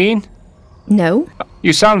last seen? No?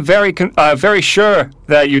 You sound very sure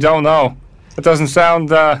that you don't know. It doesn't sound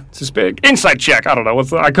suspicious. Insight check. I don't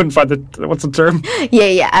know. I couldn't find what's the term?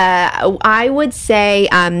 Yeah. I would say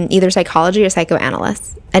either psychology or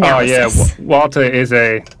psychoanalysis. Oh yeah, Walter is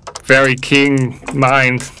a very keen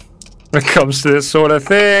mind when it comes to this sort of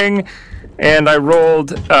thing, and I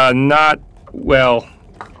rolled not well.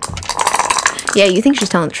 Yeah, you think she's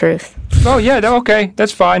telling the truth. Oh yeah, no, okay,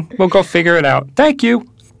 that's fine. We'll go figure it out. Thank you.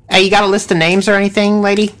 Hey, you got a list of names or anything,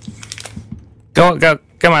 lady? Go.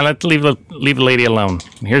 Come on, let's leave the lady alone.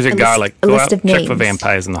 Here's your garlic. a Go list out, of check for names.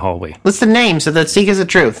 vampires in the hallway. List of names of the Seekers of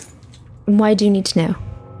Truth. Why do you need to know?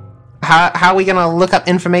 How are we gonna look up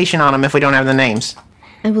information on them if we don't have the names?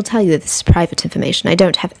 I will tell you that this is private information. I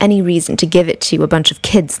don't have any reason to give it to a bunch of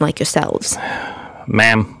kids like yourselves.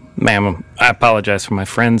 Ma'am, I apologize for my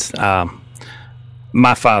friends.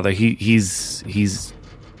 My father, he's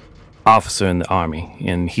officer in the army,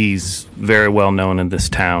 and he's very well known in this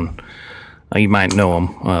town. You might know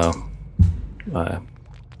him,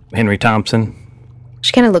 Henry Thompson.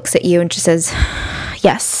 She kind of looks at you and she says,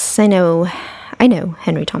 yes, I know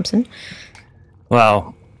Henry Thompson.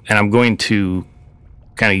 Well, and I'm going to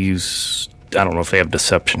kind of use, I don't know if they have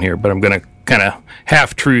deception here, but I'm going to kind of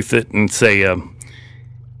half-truth it and say,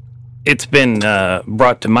 it's been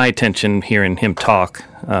brought to my attention hearing him talk,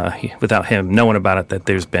 without him knowing about it, that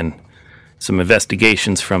there's been some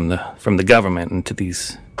investigations from the government into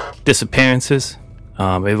these disappearances.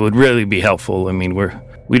 It would really be helpful. I mean,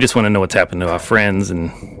 we just want to know what's happened to our friends,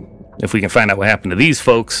 and if we can find out what happened to these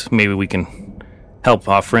folks, maybe we can help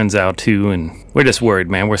our friends out too. And we're just worried,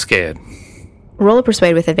 man. We're scared. Roll a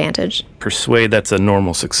persuade with advantage. Persuade, that's a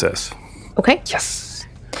normal success. Okay? Yes.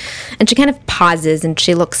 And she kind of pauses and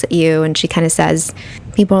she looks at you and she kind of says,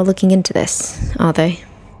 people are looking into this, are they?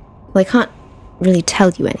 Well, I can't really tell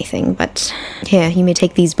you anything, but here, you may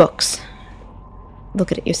take these books.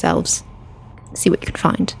 Look at it yourselves. See what you can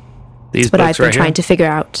find. These What I've books been right trying here? to figure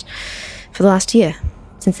out for the last year.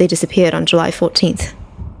 since they disappeared on July 14th.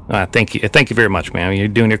 Thank you. Thank you very much, ma'am. You're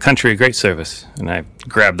doing your country a great service. And I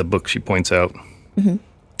grab the book she points out. Mm-hmm.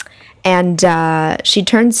 And she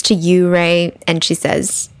turns to you, Ray, and she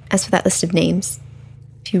says, as for that list of names,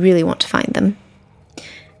 if you really want to find them,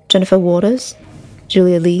 Jennifer Waters,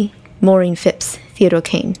 Julia Lee, Maureen Phipps, Theodore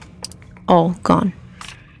Kane, all gone.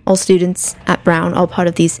 All students at Brown, all part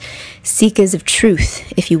of these seekers of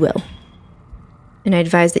truth, if you will. And I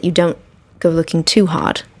advise that you don't go looking too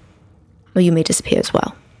hard, or you may disappear as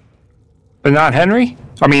well. But not Henry?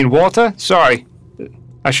 I mean, Walter? Sorry.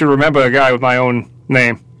 I should remember a guy with my own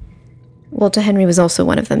name. Walter Henry was also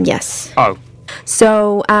one of them, yes. Oh.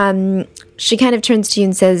 So, she kind of turns to you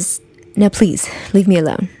and says, now please, leave me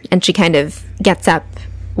alone. And she kind of gets up,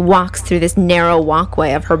 walks through this narrow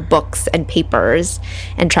walkway of her books and papers,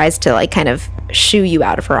 and tries to, like, kind of shoo you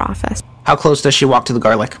out of her office. How close does she walk to the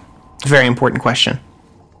garlic? Very important question.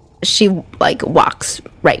 She, like, walks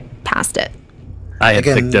right past it. I had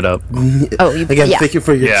picked it up. Oh, you Again, yeah. thank you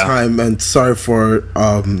for your time, and sorry for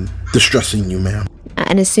distressing you, ma'am.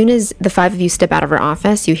 And as soon as the five of you step out of her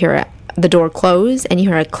office, you hear the door close, and you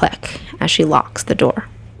hear a click as she locks the door.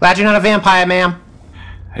 Glad you're not a vampire, ma'am.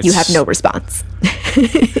 You have no response.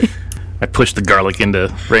 I push the garlic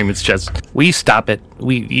into Raymond's chest. Will you stop it?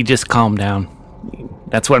 You just calm down.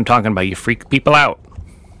 That's what I'm talking about. You freak people out.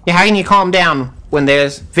 Yeah, how can you calm down when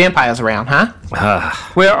there's vampires around, huh?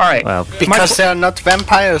 Well, all right. Well, Because there are not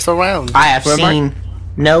vampires around. I have seen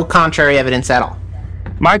no contrary evidence at all.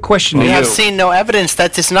 My question to We you... have seen no evidence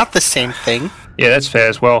that is not the same thing. Yeah, that's fair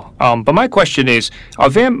as well. But my question is, are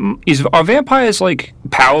vampires, like,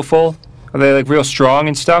 powerful? Are they, like, real strong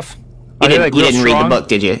and stuff? You didn't read the book,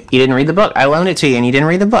 did you? You didn't read the book. I loaned it to you, and you didn't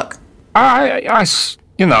read the book.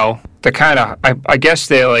 You know, they're kind of... I guess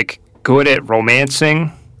they're, like, good at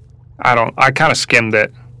romancing. I kind of skimmed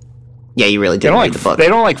it. Yeah, you really didn't read the book. They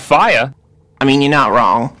don't like fire. I mean, you're not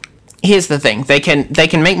wrong. Here's the thing. They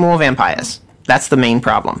can make more vampires. That's the main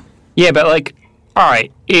problem. Yeah, but, like, all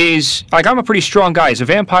right, I'm a pretty strong guy. Is a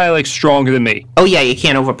vampire, like, stronger than me? Oh, yeah, you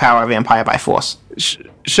can't overpower a vampire by force.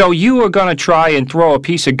 So you are going to try and throw a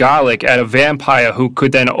piece of garlic at a vampire who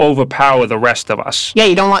could then overpower the rest of us. Yeah,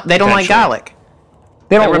 they don't like garlic.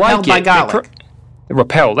 They don't They're like repelled by it. garlic. They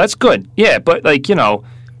repel. That's good. Yeah, but, like, you know,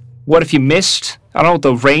 what if you missed? I don't know what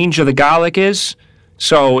the range of the garlic is.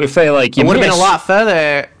 So if they, like, you It would have been a miss- lot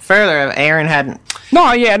further if Aaron hadn't.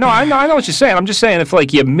 I know what you're saying. I'm just saying if,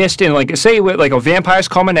 like, you missed in, like, say, like, a vampire's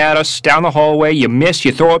coming at us down the hallway, you miss,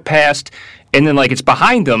 you throw it past, and then, like, it's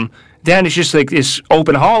behind them, then it's just, like, this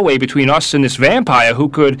open hallway between us and this vampire who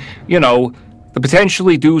could, you know,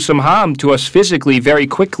 potentially do some harm to us physically very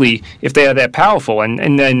quickly if they are that powerful.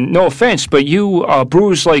 And then, no offense, but you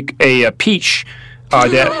bruised, like, a peach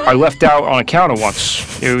that I left out on a counter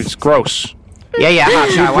once. It was gross. Yeah,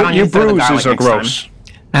 hotshot. Why don't Your you throw the garlic bruises are next time? gross.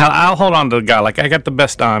 I'll hold on to the garlic. I got the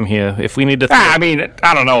best arm here. If we need to... I mean,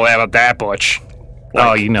 I don't know about that, Butch.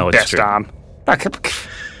 oh, you know it's Best true. arm.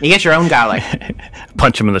 You get your own garlic.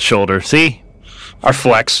 Punch him in the shoulder. See? Our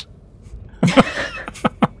flex.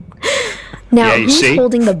 Now, Yeah, you who's see?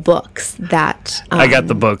 holding the books that... I got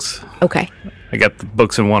the books. Okay. I got the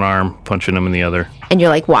books in one arm, punching them in the other. And you're,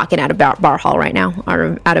 like, walking out of bar hall right now,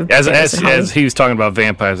 or out of... As he was talking about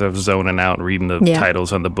vampires, I was zoning out and reading the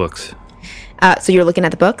titles on the books. So you're looking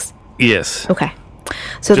at the books? Yes. Okay.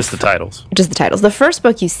 So Just the titles. Just the titles. The first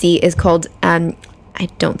book you see is called, I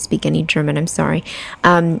don't speak any German, I'm sorry,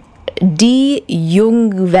 Die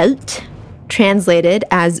Jungwelt, translated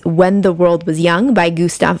as When the World Was Young by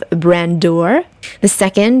Gustav Brandor. The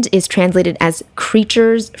second is translated as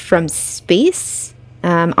Creatures from Space,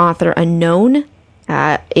 author unknown,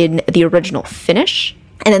 in the original Finnish.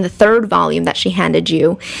 And then the third volume that she handed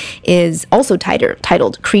you is also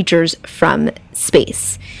titled Creatures from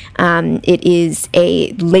Space. It is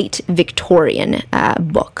a late Victorian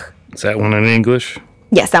book. Is that one in English?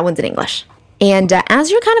 Yes, that one's in English. And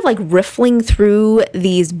as you're kind of like riffling through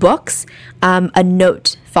these books, a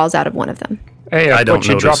note falls out of one of them. Hey, I don't Butch,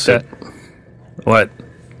 you notice dropped it. What?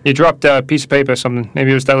 You dropped a piece of paper or something.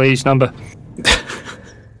 Maybe it was that lady's number.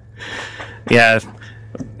 Yeah.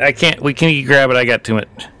 I can't... Can you grab it? I got too much...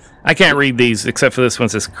 I can't read these, except for this one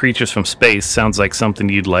says Creatures from Space. Sounds like something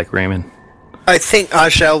you'd like, Raymond. I think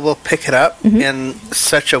Angel will pick it up in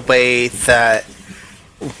such a way that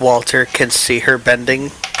Walter can see her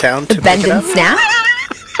bending down to Bend pick it and up. snap?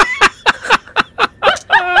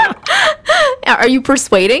 Are you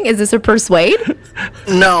persuading? Is this a persuade?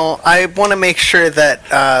 No, I want to make sure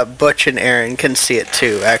that Butch and Aaron can see it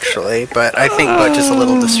too, actually. But I think Butch is a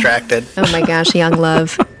little distracted. Oh my gosh, young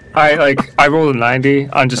love. I rolled a 90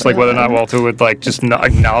 on just like whether or not Walter would like just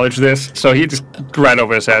acknowledge this. So he just right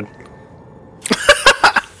over his head.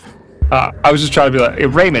 I was just trying to be like, hey,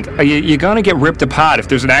 Raymond, you're gonna get ripped apart if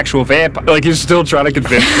there's an actual vampire. Like he's still trying to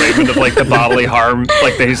convince Raymond of like the bodily harm,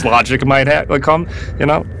 like that his logic might have, like come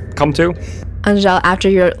to. Angel, after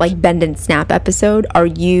your like bend and snap episode, are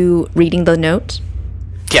you reading the note?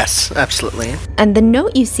 Yes, absolutely. And the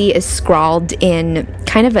note you see is scrawled in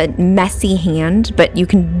kind of a messy hand, but you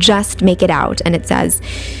can just make it out. And it says,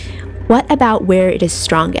 "What about where it is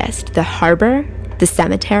strongest? The harbor, the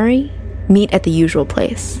cemetery, meet at the usual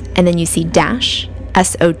place." And then you see dash,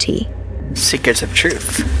 SOT. Secrets of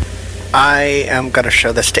Truth. I am going to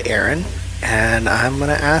show this to Aaron, and I'm going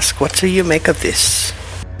to ask, what do you make of this?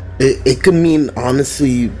 It could mean,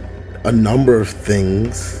 honestly, a number of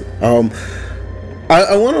things.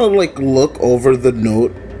 I want to like look over the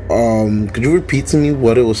note. Could you repeat to me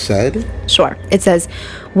what it was said? Sure. It says,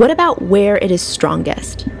 "What about where it is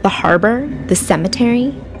strongest? The harbor, the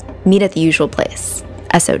cemetery, meet at the usual place.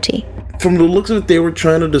 SOT." From the looks of it, they were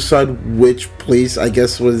trying to decide which place, I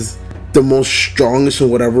guess, was the most strongest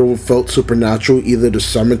and whatever felt supernatural, either the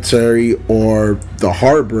cemetery or the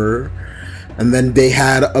harbor. And then they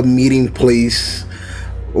had a meeting place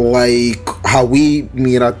like how we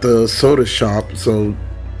meet at the soda shop, so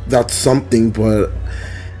that's something. But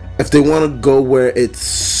if they want to go where it's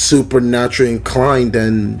supernaturally inclined,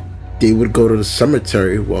 then they would go to the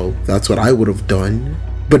cemetery. Well, that's what I would have done.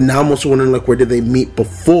 But now I'm also wondering, like, where did they meet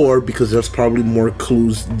before, because there's probably more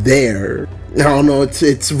clues there. I don't know,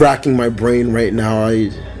 it's racking my brain right now. I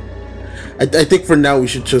think for now we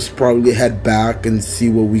should just probably head back and see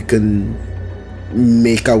what we can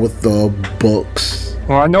make out with the books.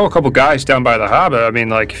 Well, I know a couple guys down by the harbor. I mean,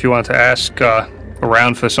 like, if you wanted to ask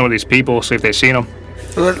around for some of these people, see if they've seen them.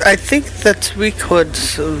 Well, I think that we could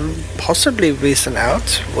possibly reason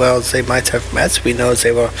out where they might have met. We know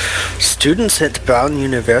they were students at Brown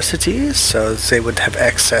University, so they would have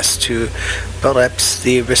access to perhaps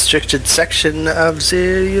the restricted section of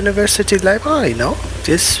the university library, no?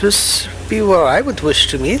 This would be where I would wish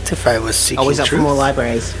to meet if I was seeking Always up truth. for more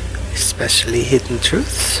libraries. Especially hidden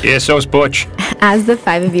truths. Yeah, so's Butch. As the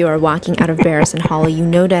five of you are walking out of Barrison Hall, you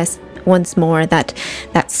notice once more that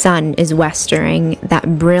sun is westering.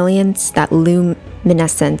 That brilliance, that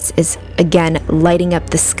luminescence is again lighting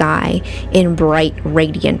up the sky in bright,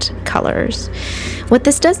 radiant colors. What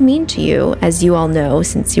this does mean to you, as you all know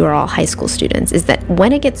since you are all high school students, is that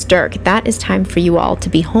when it gets dark, that is time for you all to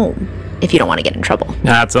be home, if you don't want to get in trouble.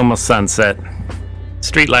 Nah, it's almost sunset.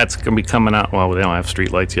 Streetlights can be coming out. Well, they don't have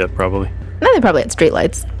streetlights yet, probably. No, they probably had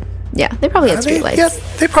streetlights. Yeah, they probably had streetlights. Yeah,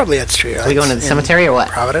 they probably had streetlights. Are we going to the cemetery or what?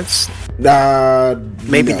 Providence?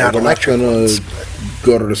 Maybe not we're electric not gonna ones.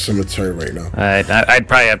 go to the cemetery right now. I'd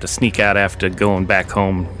probably have to sneak out after going back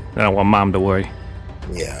home. I don't want Mom to worry.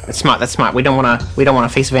 Yeah. That's smart. That's smart. We don't want to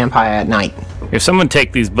face a vampire at night. If someone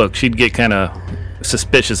take these books, she'd get kind of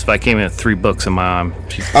suspicious if I came in with 3 books in my arm.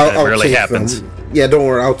 That I'll rarely take happens. them. Yeah, don't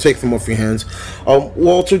worry. I'll take them off your hands.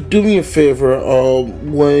 Walter, do me a favor.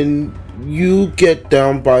 When you get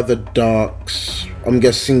down by the docks, I'm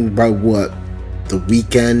guessing by what? The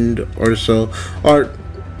weekend or so? Or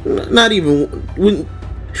not even...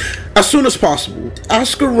 as soon as possible.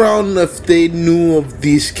 Ask around if they knew of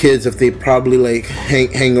these kids, if they probably like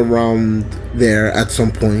hang around there at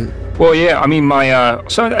some point. Well, yeah, I mean,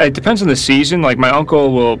 so it depends on the season. Like, my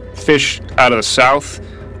uncle will fish out of the south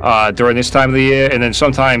during this time of the year, and then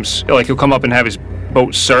sometimes, like, he'll come up and have his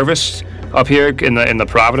boat serviced up here in the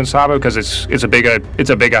Providence Harbor, because it's a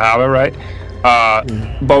bigger harbor, right?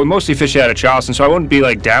 But we mostly fish out of Charleston, so I wouldn't be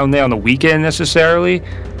like down there on the weekend necessarily.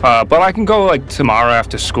 But I can go like tomorrow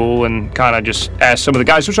after school and kind of just ask some of the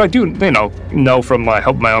guys, which I do, know from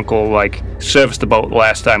helping my uncle like service the boat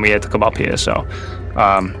last time we had to come up here. So,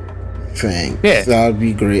 Thanks. Yeah. That'd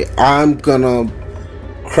be great. I'm gonna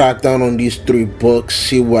crack down on these 3 books,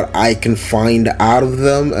 see what I can find out of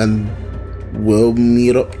them, and we'll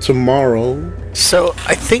meet up tomorrow. So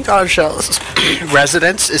I think Angel's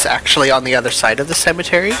residence is actually on the other side of the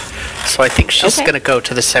cemetery. So I think she's Okay. going to go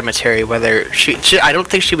to the cemetery, whether she I don't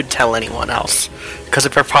think she would tell anyone else. Because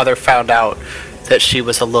if her father found out that she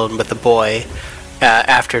was alone with the boy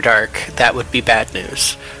after dark, that would be bad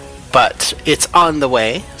news. But it's on the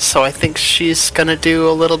way, so I think she's going to do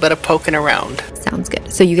a little bit of poking around. Sounds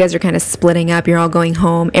good. So you guys are kind of splitting up. You're all going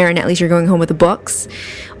home. Aaron, at least you're going home with the books.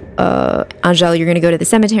 Angel, you're going to go to the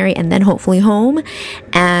cemetery and then hopefully home.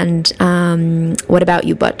 And what about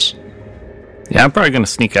you, Butch? Yeah, I'm probably going to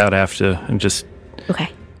sneak out after and just Okay.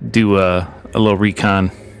 do a little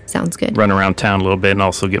recon, Sounds good. run around town a little bit, and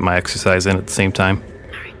also get my exercise in at the same time.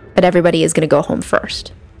 But everybody is going to go home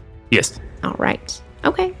first. Yes. All right.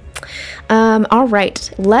 Okay. All right.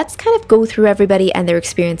 Let's kind of go through everybody and their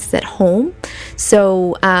experiences at home.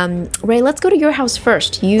 So, Ray, let's go to your house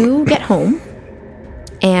first. You get home,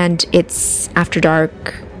 and it's after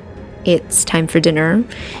dark. It's time for dinner.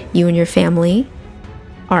 You and your family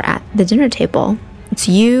are at the dinner table. It's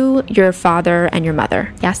you, your father, and your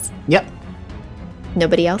mother. Yes? Yep.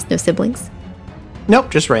 Nobody else? No siblings? Nope,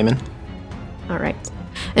 just Raymond. All right.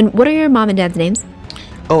 And what are your mom and dad's names?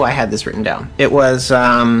 Oh, I had this written down. It was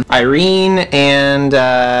Irene and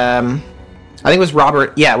I think it was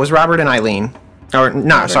Robert. Yeah, it was Robert and Eileen.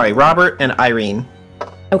 Robert and Irene.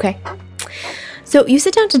 Okay. So you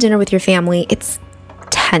sit down to dinner with your family. It's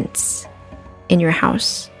tense in your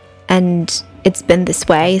house, and it's been this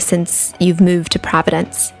way since you've moved to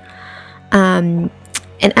Providence. And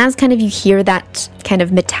as kind of you hear that kind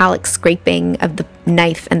of metallic scraping of the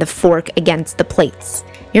knife and the fork against the plates,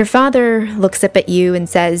 your father looks up at you and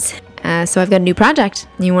says, so I've got a new project.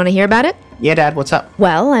 You want to hear about it? Yeah, Dad, what's up?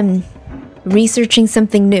 Well, I'm researching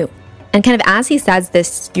something new. And kind of as he says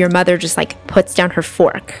this, your mother just like puts down her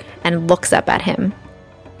fork and looks up at him,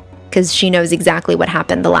 because she knows exactly what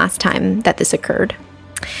happened the last time that this occurred.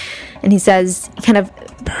 And he kind of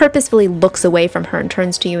purposefully looks away from her and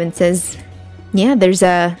turns to you and says, yeah, there's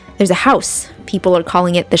a house. People are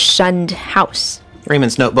calling it the Shunned House.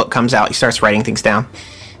 Raymond's notebook comes out. He starts writing things down.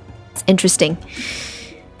 It's interesting.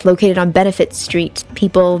 It's located on Benefit Street.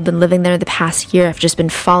 People have been living there the past year. Have just been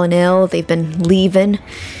falling ill. They've been leaving.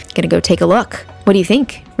 Gonna go take a look. What do you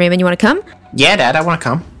think? Raymond, you want to come? Yeah, Dad, I want to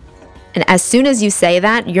come. And as soon as you say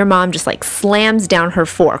that, your mom just like slams down her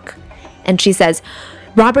fork. And she says,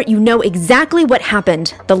 Robert, you know exactly what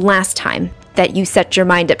happened the last time that you set your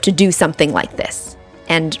mind up to do something like this.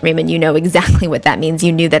 And Raymond, you know exactly what that means.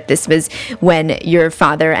 You knew that this was when your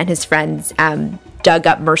father and his friends dug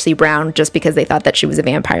up Mercy Brown just because they thought that she was a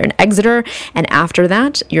vampire in Exeter. And after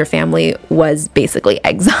that, your family was basically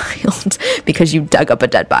exiled because you dug up a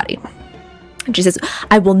dead body. And she says,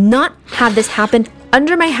 I will not have this happen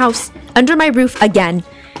under my house, under my roof again.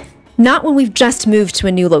 Not when we've just moved to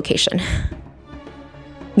a new location.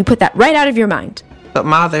 You put that right out of your mind. But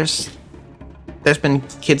Ma, there's been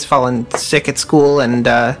kids falling sick at school, and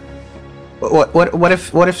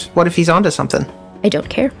what if he's onto something? I don't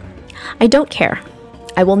care. I don't care.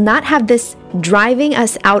 I will not have this driving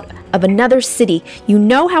us out of another city. You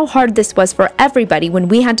know how hard this was for everybody when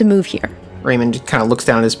we had to move here. Raymond just kind of looks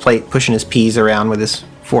down at his plate, pushing his peas around with his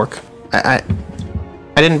fork. I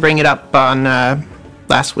didn't bring it up on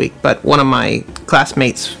last week, but one of my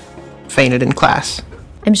classmates fainted in class.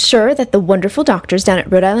 I'm sure that the wonderful doctors down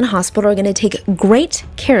at Rhode Island Hospital are going to take great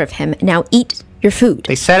care of him. Now eat your food.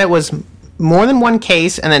 They said it was more than one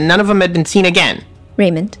case and that none of them had been seen again.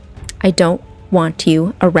 Raymond, I don't want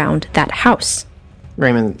you around that house.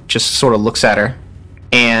 Raymond just sort of looks at her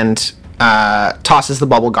and tosses the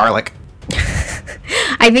bubble garlic.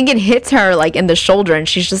 I think it hits her like in the shoulder, and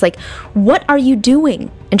she's just like, what are you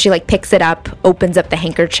doing? And she like picks it up, opens up the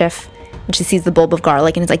handkerchief, and she sees the bulb of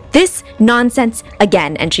garlic, and it's like, this nonsense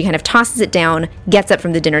again. And she kind of tosses it down, gets up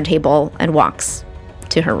from the dinner table, and walks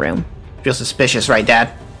to her room. Real suspicious, right,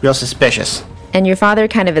 Dad? Real suspicious. And your father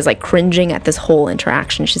kind of is like cringing at this whole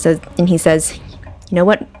interaction. He says, you know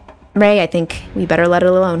what, Ray, I think we better let it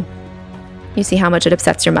alone. You see how much it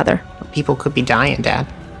upsets your mother. People could be dying, Dad.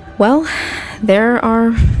 Well, there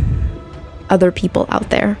are other people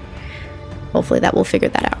out there. Hopefully that will figure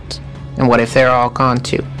that out. And what if they're all gone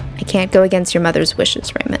too? I can't go against your mother's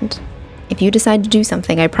wishes, Raymond. If you decide to do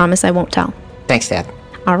something, I promise I won't tell. Thanks, Dad.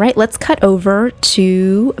 All right, let's cut over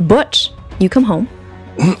to Butch. You come home.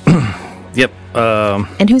 Yep.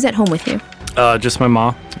 And who's at home with you? Just my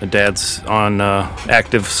mom. My dad's on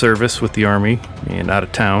active service with the Army and out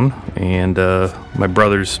of town. And my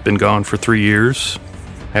brother's been gone for 3 years.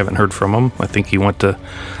 I haven't heard from him. I think he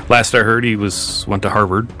last I heard, he went to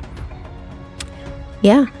Harvard.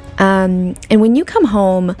 Yeah. And when you come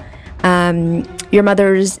home, your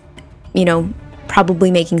mother's,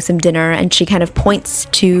 probably making some dinner, and she kind of points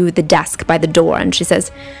to the desk by the door, and she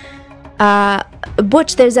says,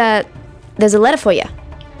 Butch, there's a letter for you.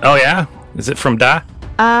 Oh, yeah? Is it from Da?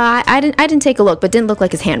 I didn't take a look, but didn't look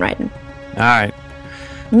like his handwriting. All right.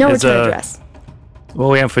 No return address.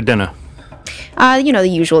 What we have for dinner? The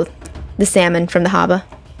usual. The salmon from the harbor.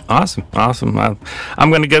 Awesome. I'm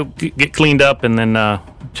going to go get cleaned up and then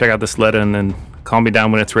check out this letter and then call me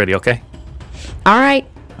down when it's ready, okay? All right.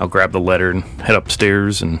 I'll grab the letter and head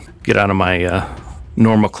upstairs and get out of my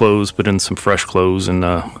normal clothes, put in some fresh clothes,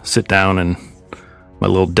 and sit down in my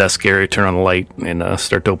little desk area, turn on the light, and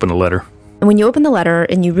start to open the letter. And when you open the letter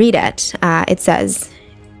and you read it, it says,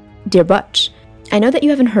 Dear Butch, I know that you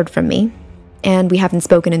haven't heard from me, and we haven't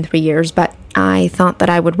spoken in 3 years, but I thought that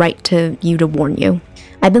I would write to you to warn you.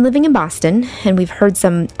 I've been living in Boston, and we've heard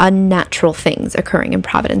some unnatural things occurring in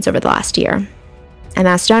Providence over the last year. At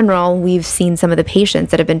Mass General, we've seen some of the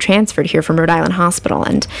patients that have been transferred here from Rhode Island Hospital,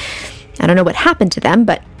 and I don't know what happened to them,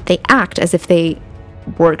 but they act as if they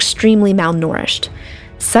were extremely malnourished.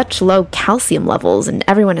 Such low calcium levels, and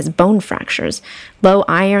everyone has bone fractures, low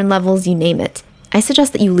iron levels, you name it. I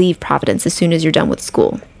suggest that you leave Providence as soon as you're done with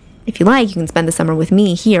school. If you like, you can spend the summer with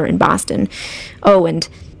me here in Boston. Oh, and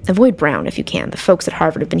avoid Brown if you can. The folks at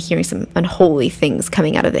Harvard have been hearing some unholy things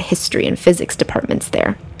coming out of the history and physics departments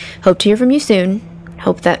there. Hope to hear from you soon.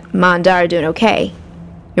 Hope that Ma and Da are doing okay.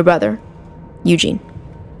 Your brother, Eugene.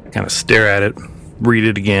 Kind of stare at it, read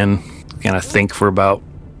it again, kind of think for about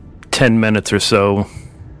 10 minutes or so.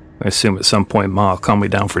 I assume at some point Ma will call me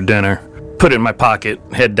down for dinner. Put it in my pocket,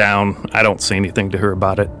 head down. I don't say anything to her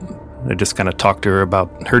about it. I just kind of talk to her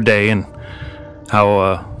about her day and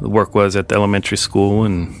how the work was at the elementary school,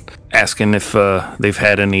 and asking if they've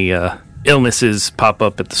had any illnesses pop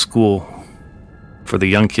up at the school for the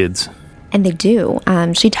young kids. And they do.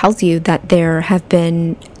 She tells you that there have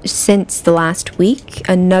been, since the last week,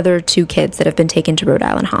 another 2 kids that have been taken to Rhode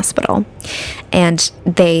Island Hospital, and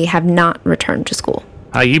they have not returned to school.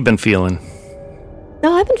 How you been feeling?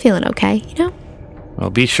 No, I've been feeling okay, you know? Well,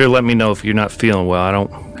 be sure to let me know if you're not feeling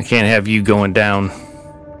well. I can't have you going down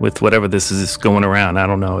with whatever this is going around. I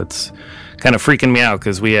don't know. It's kind of freaking me out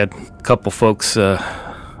because we had a couple folks,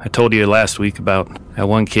 I told you last week about that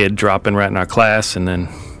one kid dropping right in our class and then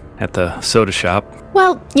at the soda shop.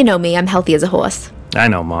 Well, you know me. I'm healthy as a horse. I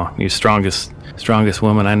know, Ma. You're strongest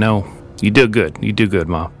woman I know. You do good. You do good,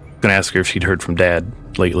 Ma. I'm going to ask her if she'd heard from Dad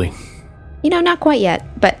lately. You know, not quite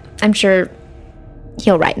yet, but I'm sure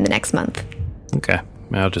he'll write in the next month. Okay.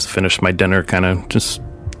 I'll just finish my dinner, kind of just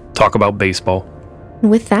talk about baseball.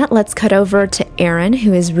 With that, let's cut over to Aaron,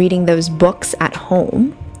 who is reading those books at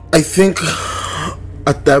home. I think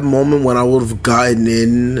at that moment when I would have gotten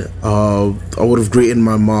in, I would have greeted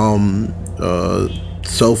my mom,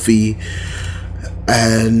 Sophie,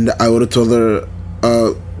 and I would have told her,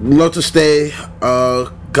 love to stay,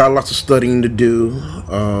 got lots of studying to do,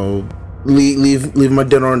 leave my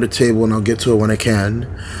dinner on the table and I'll get to it when I can.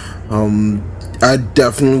 I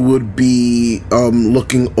definitely would be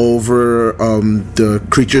looking over the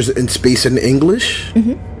Creatures in Space in English,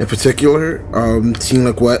 in particular, seeing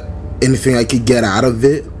like anything I could get out of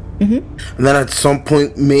it. And then at some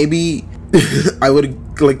point, maybe I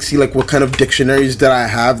would like see like what kind of dictionaries that I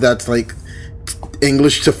have that's like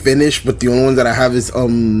English to Finnish, but the only one that I have is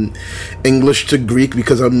English to Greek,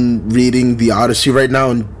 because I'm reading the Odyssey right now,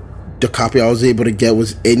 and the copy I was able to get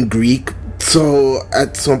was in Greek. So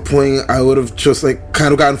at some point I would have just like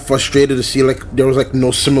kind of gotten frustrated to see like there was like no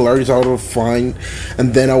similarities I would have found,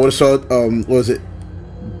 and then I would have saw what was it,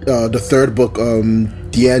 the third book,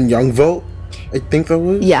 Diane Youngvolt, I think that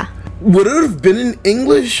was. Yeah. Would it have been in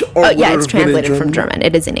English or would yeah, it it's have been in translated from German.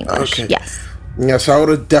 It is in English. Okay. Yes. Yeah, so I would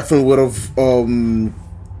have definitely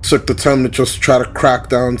took the time to just try to crack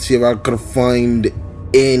down, see if I could find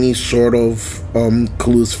any sort of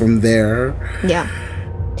clues from there. Yeah.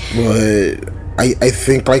 But I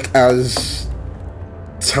think like as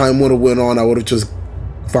time would have went on, I would have just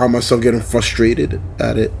found myself getting frustrated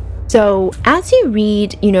at it. So as you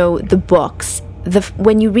read, the books,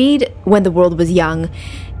 when you read When the World Was Young,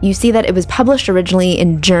 you see that it was published originally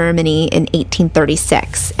in Germany in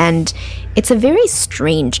 1836, and it's a very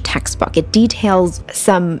strange textbook. It details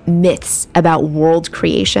some myths about world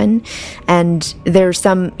creation, and there's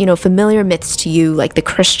some, familiar myths to you, like the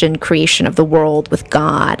Christian creation of the world with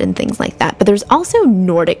God and things like that. But there's also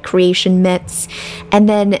Nordic creation myths, and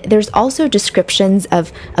then there's also descriptions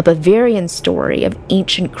of a Bavarian story of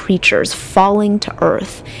ancient creatures falling to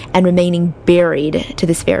earth and remaining buried to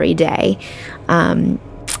this very day.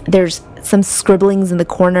 There's some scribblings in the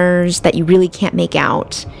corners that you really can't make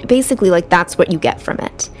out. Basically, that's what you get from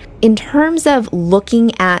it. In terms of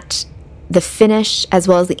looking at the Finnish as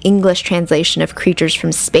well as the English translation of Creatures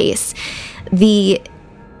from Space, the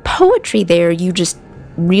poetry there,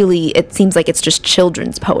 it seems like it's just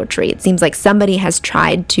children's poetry. It seems like somebody has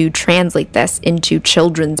tried to translate this into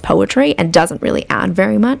children's poetry and doesn't really add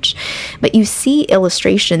very much. But you see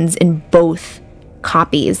illustrations in both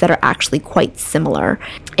copies that are actually quite similar,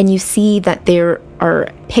 and you see that there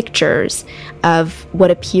are pictures of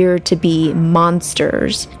what appear to be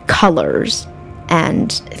monsters, colors,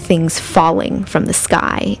 and things falling from the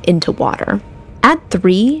sky into water. Add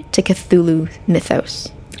 3 to Cthulhu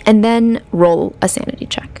Mythos, and then roll a sanity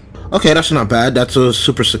check. Okay, that's not bad. That's a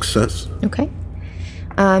super success. Okay.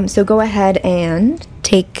 So go ahead and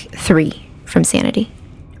take 3 from sanity.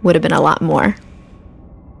 Would have been a lot more.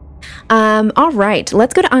 All right,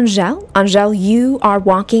 let's go to Angel. Angel, you are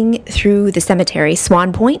walking through the cemetery,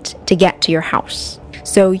 Swan Point, to get to your house.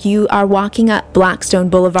 So you are walking up Blackstone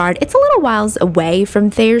Boulevard. It's a little whiles away from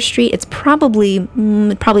Thayer Street. It's probably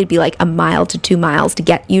be like a mile to 2 miles to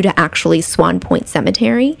get you to actually Swan Point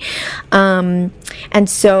Cemetery. And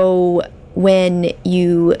so when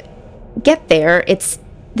you get there, it's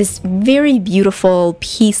this very beautiful,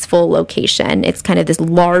 peaceful location. It's kind of this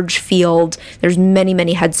large field. There's many,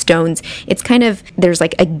 many headstones. It's kind of, there's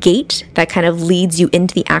like a gate that kind of leads you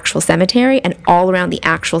into the actual cemetery, and all around the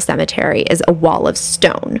actual cemetery is a wall of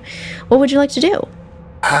stone. What would you like to do?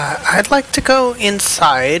 I'd like to go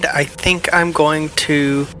inside. I think I'm going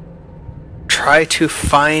to try to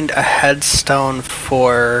find a headstone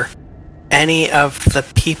for any of the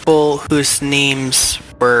people whose names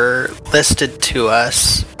were listed to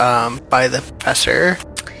us by the professor,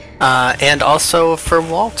 and also for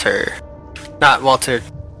Walter. Not Walter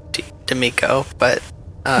D'Amico, but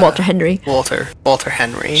Walter Henry. Walter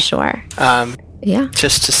Henry. Sure. Yeah.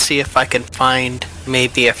 Just to see if I can find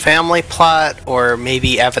maybe a family plot or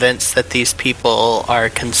maybe evidence that these people are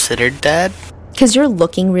considered dead. Because you're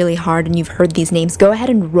looking really hard and you've heard these names, go ahead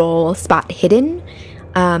and roll Spot Hidden.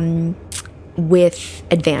 With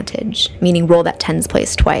advantage, meaning roll that tens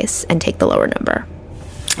place twice and take the lower number.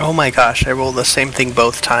 Oh my gosh, I rolled the same thing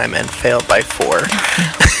both time and failed by 4.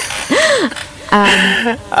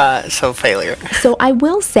 So failure. So I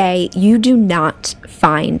will say you do not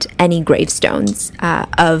find any gravestones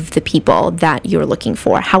of the people that you're looking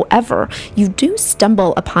for. However, you do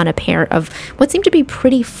stumble upon a pair of what seem to be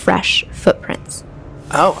pretty fresh footprints.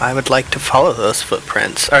 Oh, I would like to follow those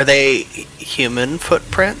footprints. Are they human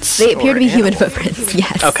footprints? They appear to be human animal? footprints,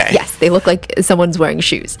 yes. Okay. Yes, they look like someone's wearing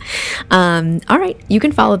shoes. All right, you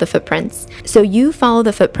can follow the footprints. So you follow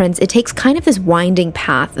the footprints. It takes kind of this winding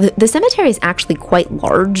path. The cemetery is actually quite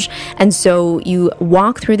large, and so you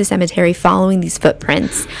walk through the cemetery following these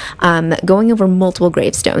footprints, going over multiple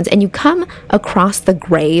gravestones, and you come across the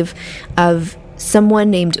grave of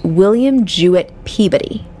someone named William Jewett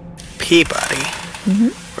Peabody. Peabody? Mm-hmm.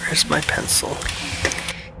 Where's my pencil?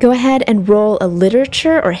 Go ahead and roll a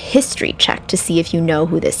literature or history check to see if you know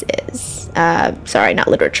who this is. Sorry, not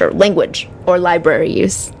literature, language or library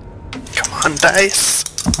use. Come on, dice.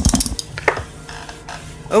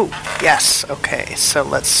 Oh, yes. Okay, so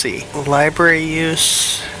let's see. Library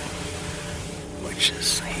use, which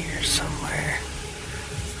is here somewhere.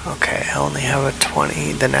 Okay, I only have a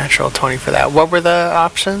 20, the natural 20 for that. What were the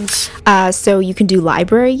options? So you can do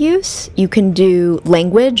library use, you can do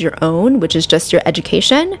language, your own, which is just your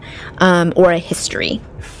education, or a history.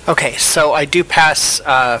 Okay, so I do pass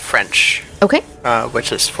French. Okay.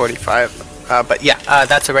 Which is 45. But yeah,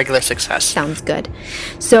 that's a regular success. Sounds good.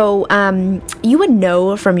 So you would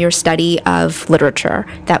know from your study of literature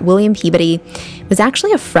that William Peabody was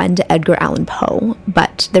actually a friend to Edgar Allan Poe,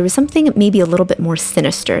 but there was something maybe a little bit more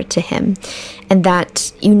sinister to him, and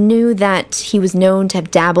that you knew that he was known to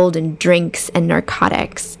have dabbled in drinks and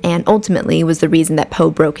narcotics, and ultimately was the reason that Poe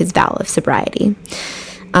broke his vow of sobriety.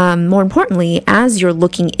 More importantly, as you're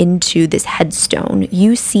looking into this headstone,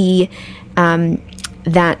 you see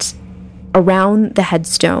that around the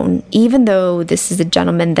headstone, even though this is a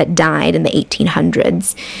gentleman that died in the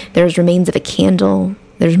 1800s, there's remains of a candle,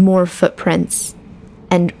 there's more footprints,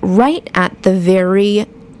 and right at the very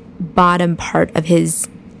bottom part of his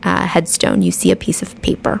headstone, you see a piece of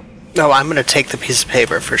paper. Oh, I'm going to take the piece of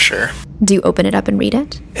paper for sure. Do you open it up and read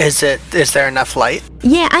it? Is there enough light?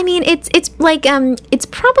 Yeah, I mean, it's like, it's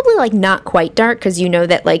probably like not quite dark, because you know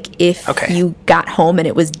that like if you got home and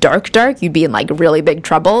it was dark, you'd be in like really big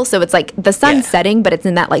trouble. So it's like the sun's setting, but it's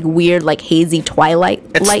in that like weird, like hazy twilight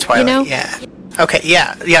light, twilight, you know? Yeah. Okay,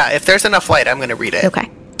 yeah. If there's enough light, I'm going to read it. Okay.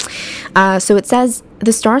 So it says,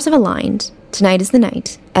 "The stars have aligned. Tonight is the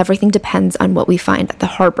night. Everything depends on what we find at the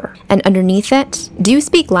harbor." And underneath it, do you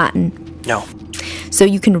speak Latin? No. So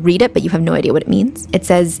you can read it, but you have no idea what it means. It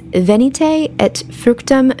says, "Venite et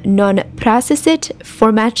fructum non praesit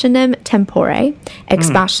formationem tempore, ex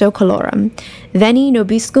basho colorum. Veni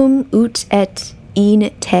nobiscum ut et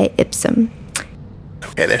in te ipsum."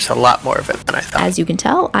 Okay, there's a lot more of it than I thought. As you can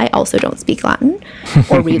tell, I also don't speak Latin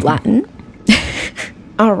or read Latin.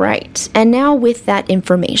 All right. And now with that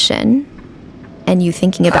information and you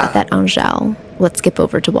thinking about that, Angel, let's skip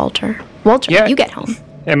over to Walter. Walter, you get home.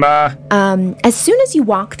 As soon as you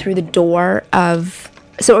walk through the door of...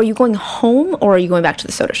 So are you going home or are you going back to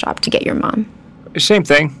the soda shop to get your mom? Same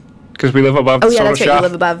thing. because we live above the soda shop. Oh, yeah, that's right. You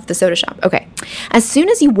live above the soda shop. Okay. As soon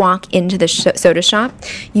as you walk into the soda shop,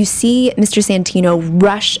 you see Mr. Santino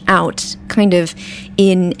rush out kind of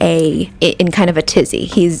in kind of a tizzy.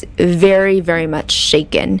 He's very, very much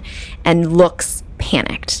shaken and looks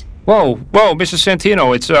panicked. Whoa, Mr.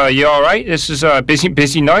 Santino, it's you all right? This is a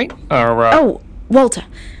busy night? Or, Oh, Walter,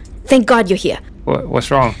 thank God you're here. What's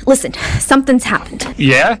wrong? Listen, something's happened.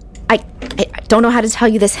 Yeah? I don't know how to tell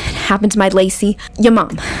you this. It happened to my Lacey, your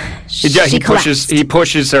mom. Yeah, She collapsed. he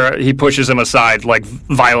pushes him aside like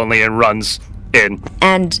violently and runs in.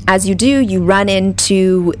 And as you do, you run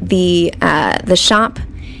into the shop,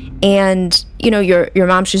 and you know your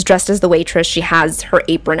mom. She's dressed as the waitress. She has her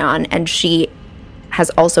apron on, and she has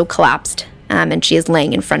also collapsed, and she is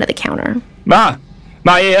laying in front of the counter. Ma,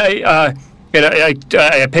 I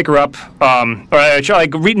pick her up, or I try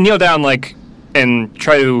kneel down and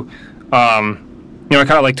try to, kind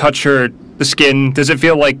of touch the skin. Does it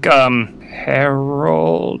feel like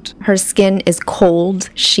Harold? Her skin is cold.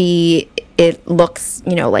 It looks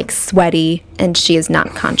sweaty, and she is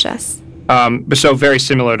not conscious. So very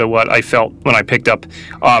similar to what I felt when I picked up.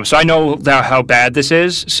 So I know now how bad this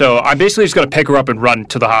is. So I'm basically just going to pick her up and run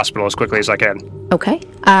to the hospital as quickly as I can. Okay.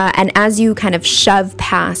 And as you kind of shove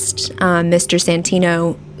past Mr.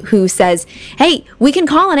 Santino, who says, "Hey, we can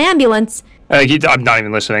call an ambulance." I'm not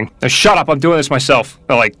even listening. Shut up! I'm doing this myself.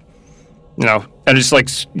 And just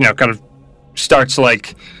kind of starts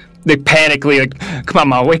panically, come on,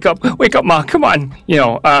 Ma, wake up, Ma, come on.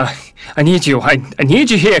 I need you. I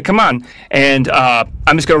need you here. Come on. And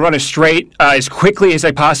I'm just gonna run as straight as quickly as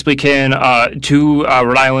I possibly can to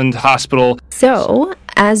Rhode Island Hospital. So,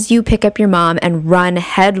 as you pick up your mom and run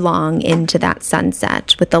headlong into that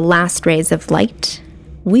sunset with the last rays of light,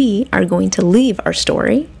 we are going to leave our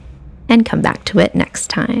story and come back to it next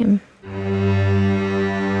time.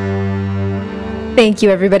 Thank you,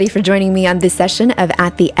 everybody, for joining me on this session of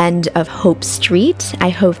At the End of Hope Street. I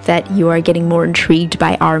hope that you are getting more intrigued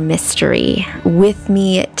by our mystery. With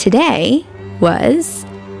me today was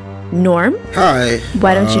Norm. Hi.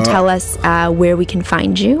 Why don't you tell us where we can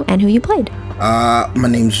find you and who you played? My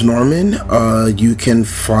name's Norman. You can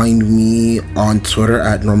find me on Twitter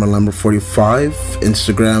at NormanLambert45,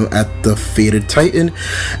 Instagram at The Faded Titan,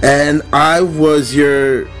 and I was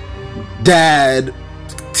your dad,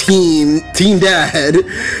 teen dad,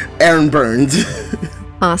 Aaron Burns.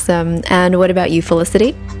 Awesome. And what about you,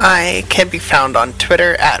 Felicity? I can be found on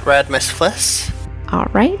Twitter at RadMissFliss. All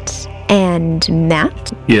right. And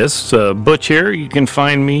Matt? Yes, Butch here. You can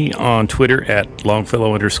find me on Twitter at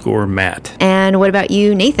Longfellow_Matt. And what about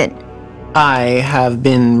you, Nathan? I have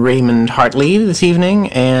been Raymond Hartley this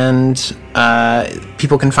evening, and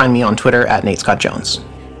people can find me on Twitter at Nate Scott Jones.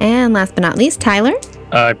 And last but not least, Tyler?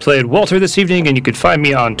 I played Walter this evening, and you can find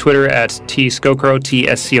me on Twitter at TScowcrow,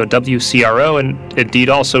 TSCOWCRO, and indeed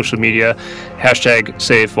all social media, hashtag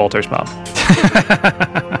Save Walter's Mom.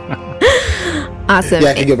 Awesome. Yeah,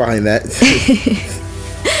 I can get behind that.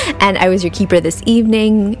 And I was your keeper this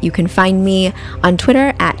evening. You can find me on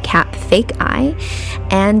Twitter at CapFakeEye.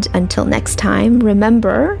 And until next time,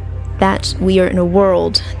 remember that we are in a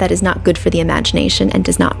world that is not good for the imagination and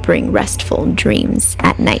does not bring restful dreams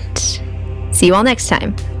at night. See you all next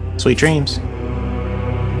time. Sweet dreams.